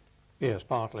 Yes,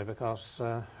 partly because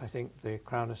I think the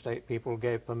Crown Estate people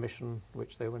gave permission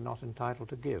which they were not entitled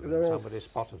to give, and somebody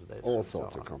spotted this. All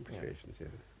sorts of complications, yes.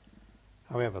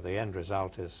 However, the end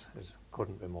result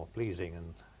couldn't be more pleasing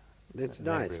and it's in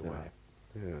nice every now. way.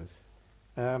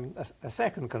 Yes. A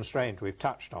second constraint we've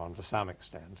touched on to some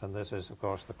extent, and this is, of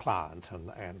course, the client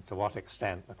and to what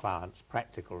extent the client's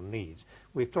practical needs.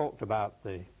 We've talked about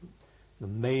the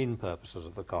main purposes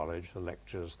of the college, the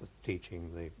lectures, the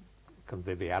teaching, the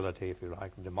conviviality, if you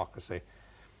like, and democracy.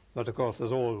 But, of course,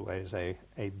 there's always a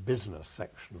business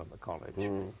section of the college.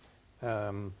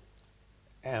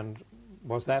 And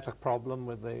was that a problem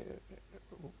with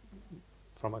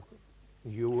from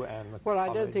you and the Well,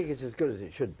 college? I don't think it's as good as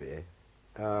it should be.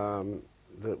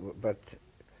 But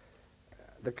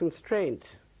the constraint,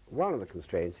 one of the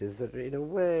constraints, is that in a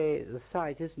way the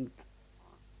site isn't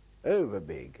over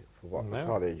big for what the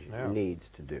college needs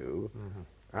to do.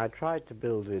 I tried to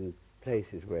build in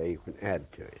places where you can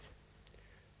add to it,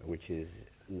 which is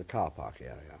in the car park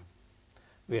area.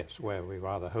 Yes, where we're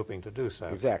rather hoping to do so.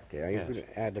 Exactly, you could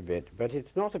add a bit, but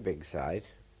it's not a big site.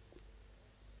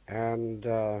 And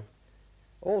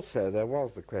also there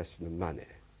was the question of money.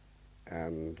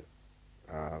 And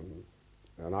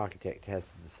an architect has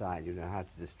to decide, you know, how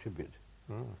to distribute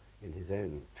in his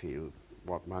own field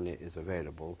what money is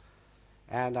available.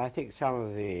 And I think some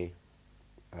of the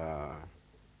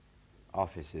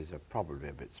offices are probably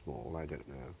a bit small, I don't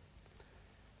know.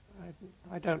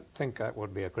 I don't think that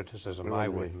would be a criticism I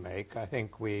would make. I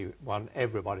think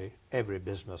every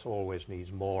business always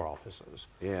needs more officers.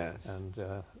 Yes. And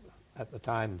at the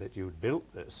time that you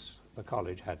built this, the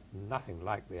college had nothing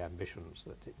like the ambitions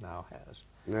that it now has.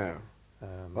 No.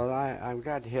 Well, I'm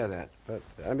glad to hear that. But,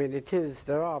 I mean,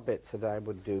 there are bits that I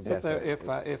would do better.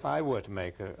 If I were to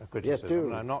make a criticism,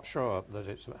 and I'm not sure that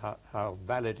it's how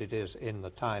valid it is in the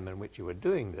time in which you were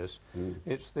doing this,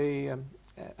 it's the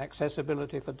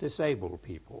accessibility for disabled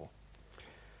people.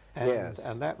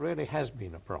 And that really has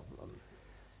been a problem.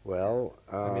 Well,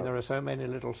 I mean, there are so many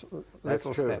little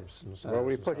steps and so on. Well,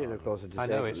 we put in, of course, a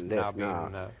disabled I know it's now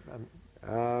been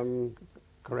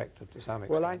corrected to some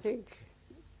extent. Well, I think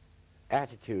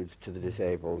attitudes to the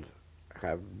disabled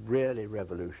have really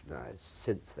revolutionized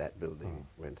since that building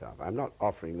went up. I'm not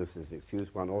offering this as an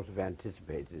excuse. One ought to have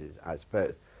anticipated it, I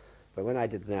suppose. But when I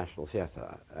did the National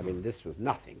Theatre, I mean, this was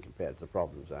nothing compared to the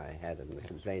problems I had and the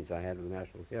complaints I had with the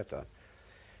National Theatre.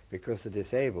 Because the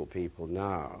disabled people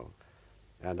now,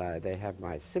 and they have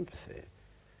my sympathy,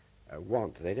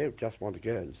 they don't just want to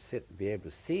go and sit and be able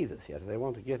to see the theatre, they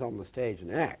want to get on the stage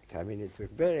and act. I mean, it's a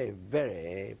very,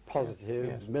 very positive,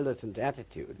 yes. militant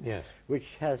attitude, Yes. which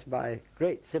has my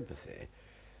great sympathy.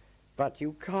 But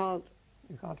you can't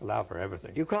allow for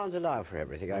everything. You can't allow for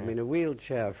everything. Yeah. I mean, a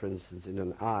wheelchair, for instance, in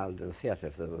an aisle in a theatre,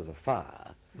 if there was a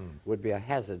fire, would be a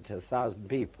hazard to 1,000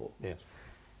 people. Yes.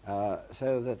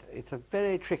 So that it's a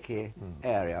very tricky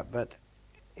area, but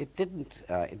it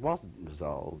wasn't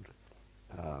resolved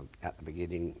at the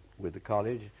beginning with the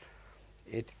college.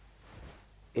 It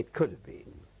could have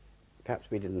been.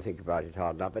 Perhaps we didn't think about it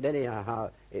hard enough, but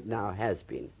anyhow, it now has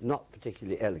been. Not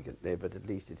particularly elegantly, but at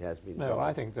least it has been No, solved.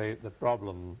 I think the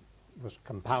problem was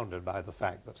compounded by the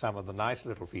fact that some of the nice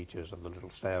little features of the little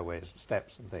stairways and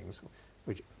steps and things,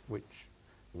 which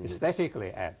aesthetically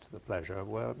add to the pleasure,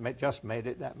 just made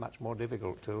it that much more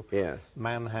difficult to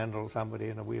manhandle somebody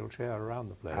in a wheelchair around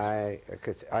the place.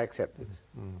 I accept this.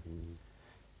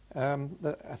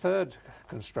 The third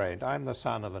constraint, I'm the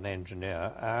son of an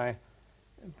engineer. I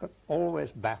am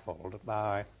always baffled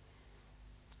by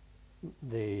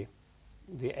the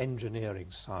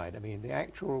engineering side. I mean, the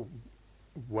actual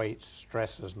weights,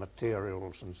 stresses,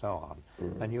 materials, and so on.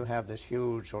 And you have this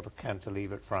huge sort of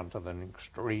cantilevered front of an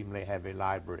extremely heavy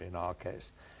library, in our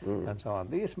case, and so on.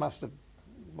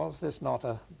 Was this not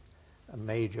a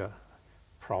major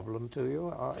problem to you?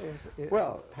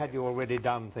 Or had you already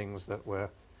done things that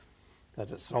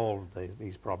had solved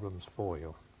these problems for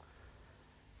you?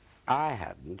 I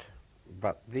hadn't,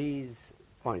 but these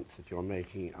points that you're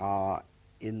making are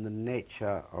in the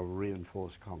nature of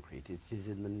reinforced concrete. It is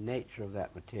in the nature of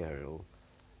that material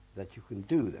that you can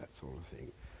do that sort of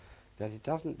thing. That it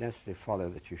doesn't necessarily follow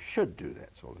that you should do that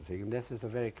sort of thing, unless there's a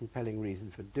very compelling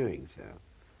reason for doing so.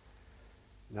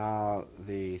 Now,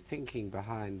 the thinking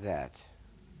behind that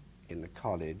in the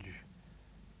college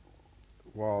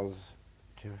was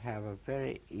to have a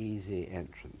very easy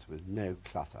entrance with no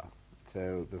clutter.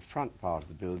 So the front part of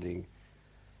the building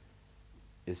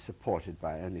is supported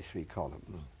by only 3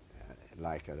 columns,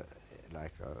 like a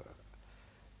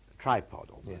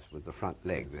tripod almost, with the front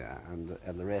leg there, and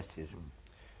the rest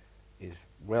is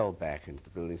well back into the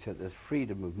building, so there's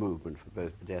freedom of movement for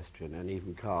both pedestrian and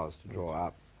even cars to draw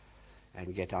up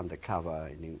and get under cover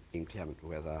in inclement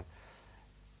weather.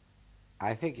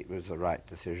 I think it was the right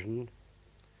decision.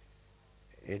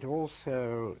 It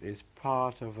also is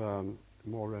part of a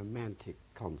more romantic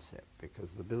concept, because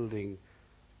the building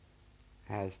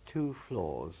has 2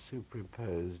 floors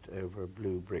superimposed over a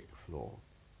blue brick floor,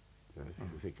 if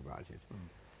you think about it.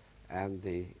 And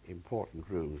the important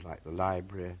rooms like the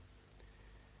library,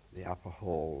 the upper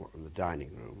hall and the dining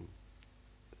room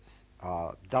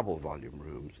are double volume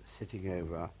rooms sitting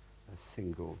over a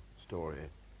single story,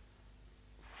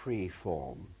 free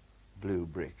form blue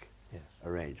brick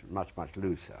arrangement, much, much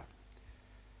looser.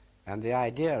 And the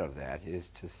idea of that is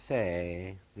to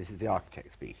say, this is the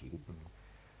architect speaking,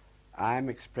 I'm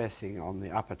expressing on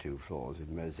the upper 2 floors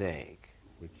in mosaic,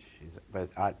 which is both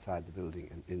outside the building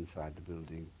and inside the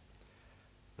building,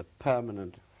 the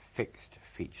permanent fixed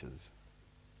features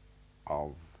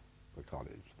of the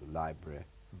college, the library,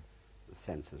 the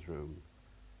census room,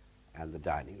 and the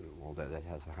dining room, although that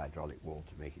has a hydraulic wall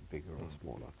to make it bigger or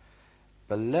smaller.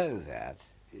 Below that,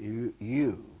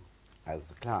 you, as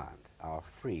the client, are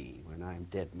free, when I'm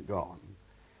dead and gone,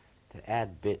 to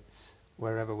add bits.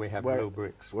 Wherever we have blue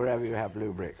bricks. Wherever you have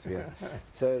blue bricks, yes.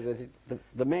 So that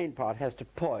the main part has to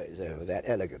poise over that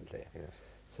elegantly. Yes.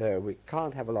 So we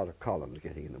can't have a lot of columns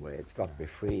getting in the way. It's got to be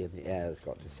free, and the air's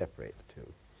got to separate the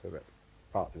 2. So that's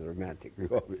partly the romantic view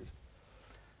of it.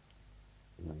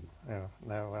 Yeah,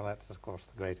 no, well, that's of course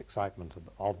the great excitement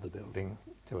of the building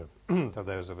to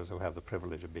those of us who have the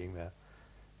privilege of being there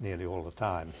nearly all the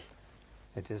time.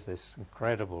 It is this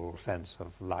incredible sense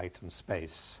of light and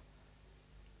space.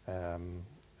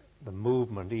 The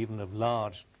movement, even of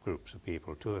large groups of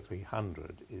people, 200 or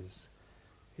 300, is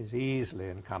easily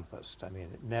encompassed. I mean,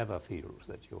 it never feels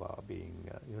that you are being,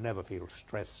 you never feel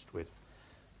stressed with.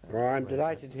 Well, I'm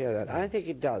delighted to hear that. I think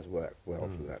it does work well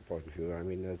from that point of view. I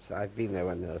mean, I've been there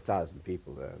when there are 1,000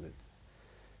 people there. And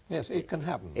yes, it can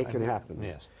happen. It can happen.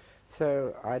 Yes.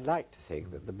 So I'd like to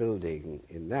think that the building,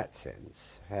 in that sense,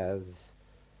 has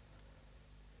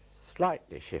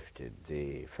slightly shifted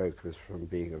the focus from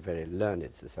being a very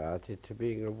learned society to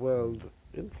being a world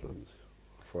influence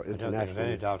for international. I don't think there's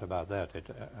any doubt about that,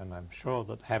 and I'm sure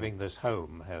that having this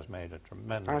home has made a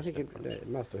tremendous difference. It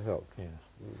must have helped. Yes.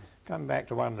 Come back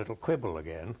to one little quibble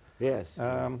again. Yes.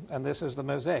 And this is the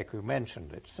mosaic you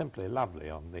mentioned. It's simply lovely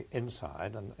on the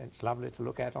inside, and it's lovely to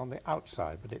look at on the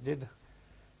outside, but it did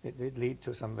lead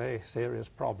to some very serious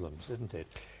problems, didn't it?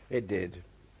 It did.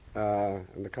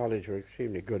 and the college were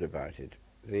extremely good about it.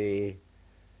 The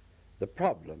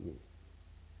problem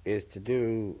is to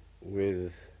do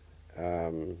with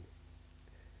the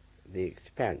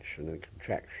expansion and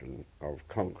contraction of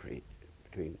concrete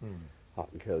between hot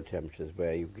and cold temperatures,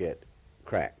 where you get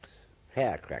cracks,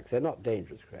 hair cracks. They're not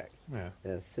dangerous cracks. Yeah.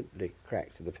 They're simply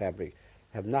cracks in the fabric,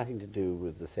 have nothing to do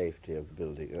with the safety of the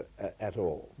building at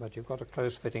all. But you've got a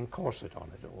close-fitting corset on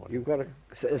it, or You've got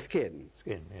a skin.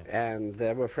 Skin, yeah. And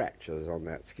there were fractures on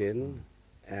that skin,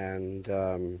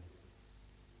 and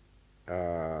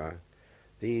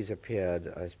these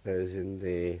appeared, I suppose, in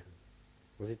the,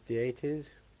 was it the 80s?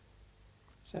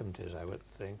 70s, I would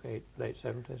think, late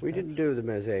 70s. We perhaps. didn't do the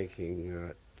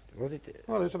mosaicing, was it?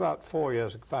 Well, it's about 5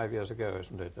 years ago,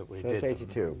 isn't it, that we So did it's them?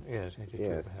 82. Yes, 82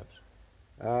 Yes. perhaps.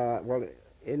 Well,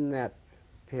 in that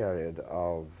period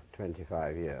of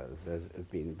 25 years, there's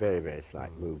been very, very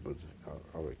slight movements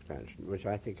of expansion, which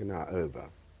I think are now over.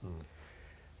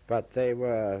 But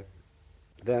they're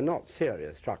not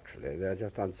serious structurally, they're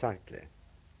just unsightly.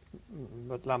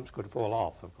 But lumps could fall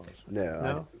off, of course.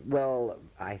 No? Well,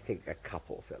 I think a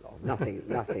couple fell off.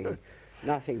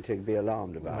 Nothing to be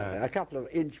alarmed about. No. A couple of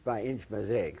inch-by-inch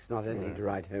mosaics, not anything to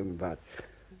write home about.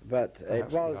 But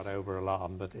Perhaps it was... not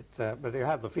over-alarmed, but you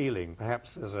have the feeling,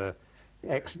 perhaps as a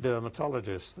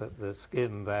ex-dermatologist, that the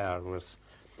skin there was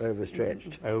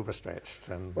overstretched.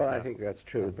 And, Well, I think that's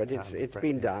true, but it's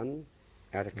been done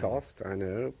at a cost, I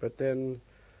know, but then,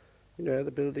 you know,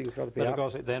 the building's got to be But up. of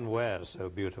course it then wears so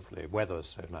beautifully, weathers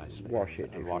so nicely. Wash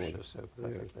it, and if washes you want. so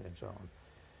perfectly and so on.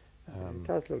 It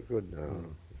does look good now. It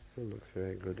still looks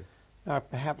very good. Now,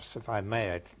 perhaps, if I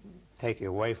may, I'd take you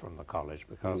away from the college,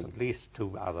 because at least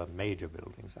two other major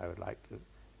buildings I would like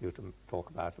you to talk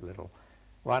about a little.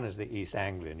 One is the East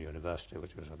Anglian University,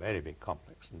 which was a very big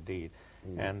complex indeed,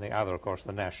 and the other, of course,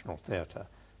 the National Theatre,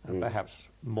 and perhaps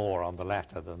more on the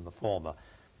latter than the former.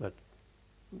 But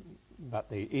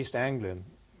the East Anglian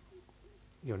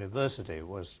University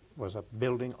was a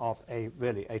building of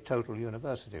really a total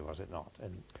university, was it not?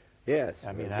 And Yes.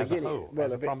 I mean, as a whole,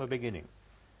 from a beginning.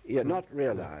 Yeah, not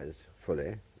realised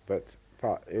fully, but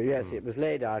yes, it was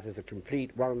laid out as a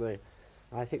complete one of the.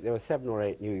 I think there were 7 or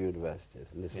 8 new universities,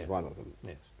 and this is one of them.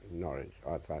 Yes. In Norwich,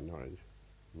 outside Norwich.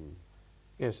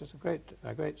 Yes, it's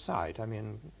a great site. I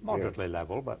mean, moderately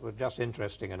level, but just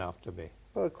interesting enough to be.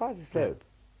 Well, quite a slope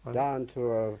down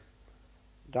to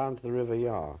the River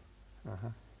Yar.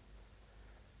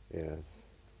 Yes.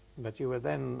 But you were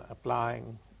then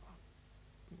applying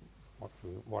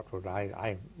what would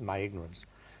my ignorance,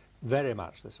 very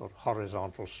much the sort of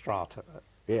horizontal strata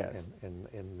Yes.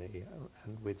 in the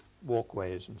and with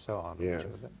walkways and so on. Yes.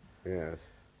 Yes.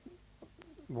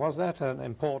 Was that an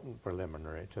important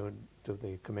preliminary to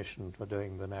the commission for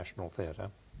doing the National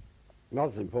Theatre? Not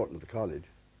as important as the college.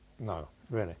 No,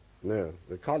 really. No,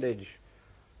 the college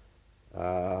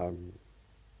has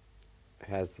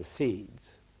the seeds,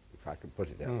 if I can put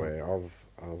it that way, of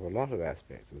a lot of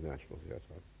aspects of the National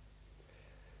Theatre.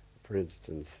 For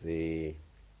instance,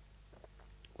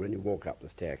 when you walk up the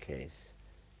staircase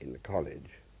in the college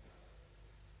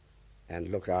and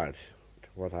look out to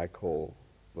what I call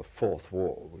the fourth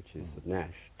wall, which is the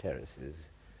Nash terraces,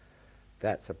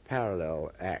 that's a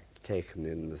parallel act taken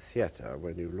in the theatre.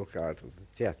 When you look out of the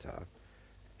theatre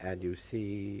and you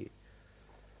see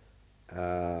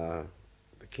the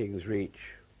King's Reach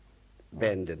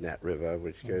bend in that river,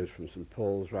 which goes from St.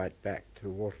 Paul's right back to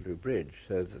Waterloo Bridge,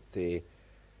 so that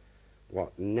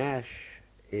what Nash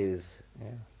is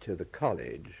to the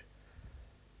college,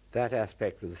 that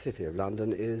aspect of the City of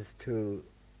London is to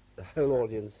the whole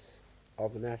audience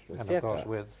of the National Theatre. And of course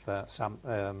with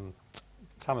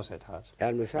Somerset House.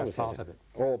 And with Somerset, as part of it.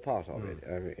 all part of it.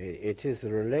 I mean, it is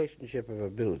the relationship of a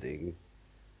building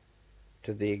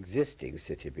to the existing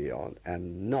city beyond,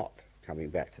 and not, coming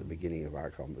back to the beginning of our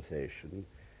conversation,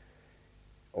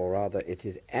 or rather it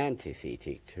is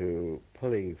antithetic to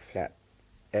pulling flat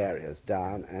areas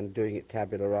down and doing it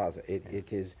tabula rasa.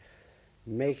 It is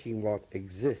making what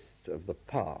exists of the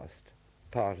past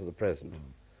part of the present.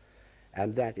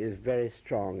 And that is very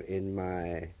strong in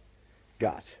my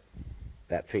gut,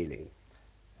 that feeling.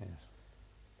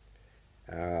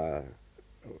 Yes.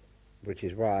 Which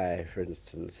is why, for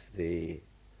instance, the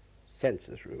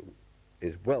census room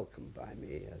is welcomed by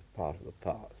me as part of the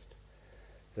past.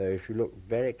 So if you look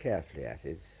very carefully at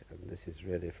it, and this is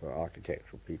really for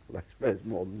architectural people, I suppose,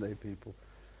 more than lay people,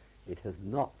 it has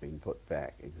not been put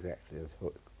back exactly as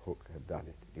Hook had done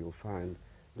it. You'll find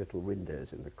little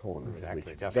windows in the corners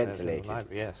Exactly, which just as in the ventilate it.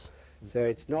 library, yes. So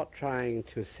it's not trying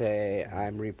to say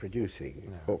I'm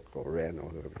reproducing Hook or Wren or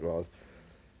whatever it was.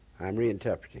 I'm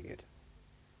reinterpreting it.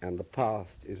 And the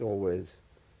past is always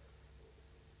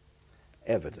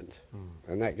evident.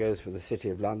 And that goes for the City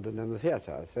of London and the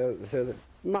theatre. So that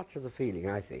much of the feeling,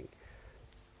 I think,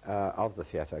 of the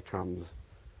theatre comes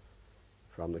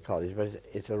from the college, but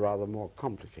it's a rather more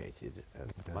complicated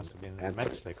It must have been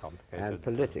immensely complicated. And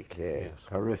politically yes.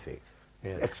 horrific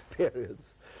Yes. experience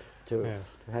to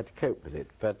have to cope with it.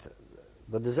 But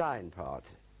the design part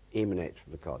emanates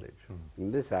from the college.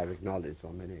 And this I've acknowledged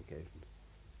on many occasions.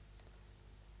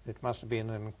 It must have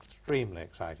been an extremely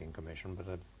exciting commission, but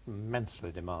an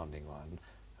immensely demanding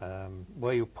one.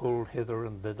 Were you pulled hither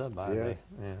and thither by the...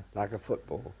 Yeah. Like a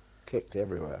football, kicked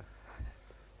everywhere.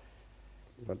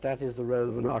 But that is the role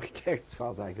of an architect, as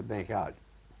far as I could make out.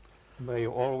 Were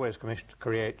you always commissioned to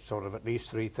create sort of at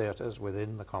least 3 theatres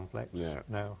within the complex? No.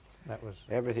 No, that was...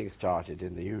 Everything started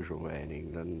in the usual way in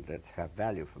England. Let's have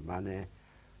value for money.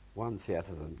 One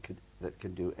theatre that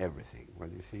can do everything. Well,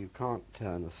 you see, you can't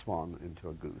turn a swan into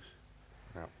a goose.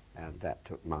 No. And that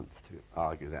took months to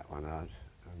argue that one out.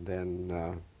 And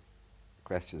then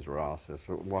questions were asked as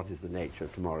to what is the nature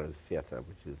of tomorrow's theatre,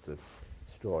 which is the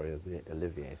story of the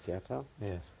Olivier Theatre.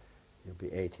 Yes. You'll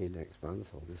be 18 next month,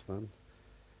 or this month.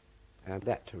 And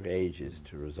that took ages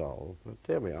to resolve, but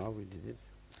there we are, we did it.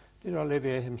 Did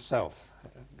Olivier himself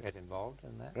get involved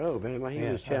in that? Oh, very much. He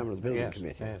was chairman of the building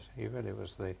committee. Yes, he really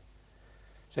was the...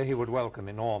 So he would welcome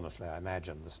enormously, I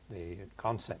imagine, the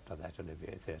concept of that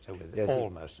Olivier Theatre with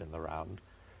almost in the round.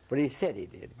 But he said he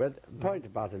did. But the point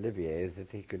about Olivier is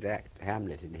that he could act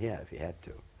Hamlet in here if he had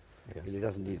to. Yes. And he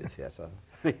doesn't need a theatre.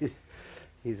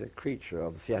 He's a creature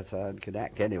of theatre and can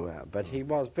act anywhere. But he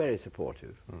was very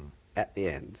supportive at the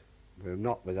end,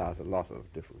 not without a lot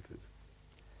of difficulties.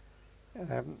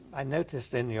 I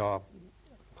noticed in your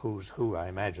Who's Who, I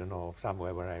imagine, or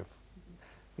somewhere where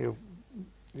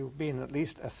you've been at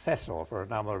least assessor for a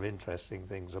number of interesting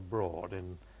things abroad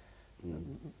in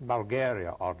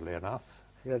Bulgaria, oddly enough.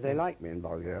 Yeah, they like me in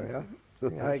Bulgaria.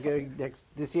 Yes. I go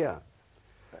this year.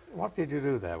 What did you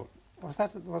do there? Was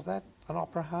that an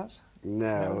opera house?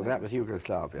 No, that was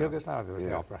Yugoslavia. Yugoslavia was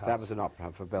the opera house. That was an opera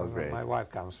house for Belgrade. My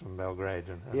wife comes from Belgrade.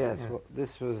 And, yes, well,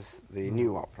 this was the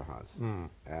new opera house,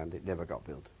 and it never got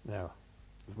built. No.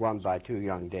 It was won by 2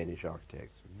 young Danish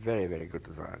architects. Very, very good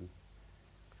design.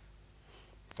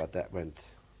 But that went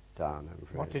down, I'm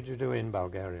afraid. What did you do in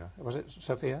Bulgaria? Was it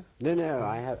Sofia? No, no,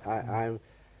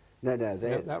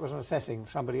 That was assessing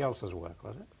somebody else's work,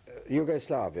 was it?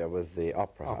 Yugoslavia was the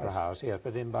opera house. Opera house, yes,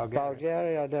 but in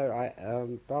Bulgaria...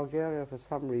 Bulgaria for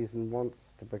some reason wants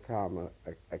to become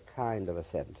a kind of a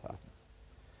centre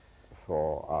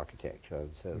for architecture,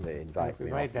 and so they invite if we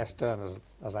me. may just turn,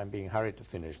 as I'm being hurried to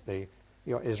finish,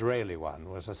 your Israeli one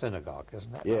was a synagogue,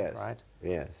 isn't that Yes, right?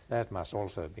 yes. That must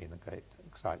also have been a great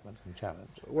excitement and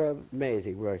challenge. Well,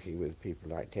 amazing working with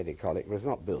people like Teddy Kollek. It was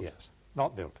not built. Yes,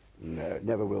 not built. No,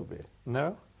 never will be.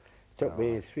 No? Took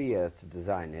me 3 years to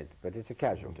design it, but it's a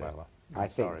casualty. Well, I I'm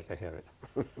sorry to hear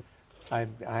it.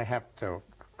 I have to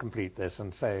complete this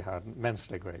and say how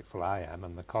immensely grateful I am,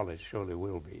 and the college surely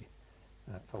will be,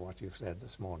 for what you've said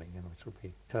this morning, and which will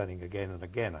be turning again and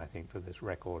again, I think, to this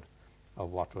record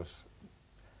of what was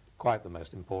quite the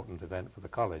most important event for the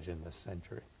college in this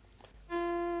century.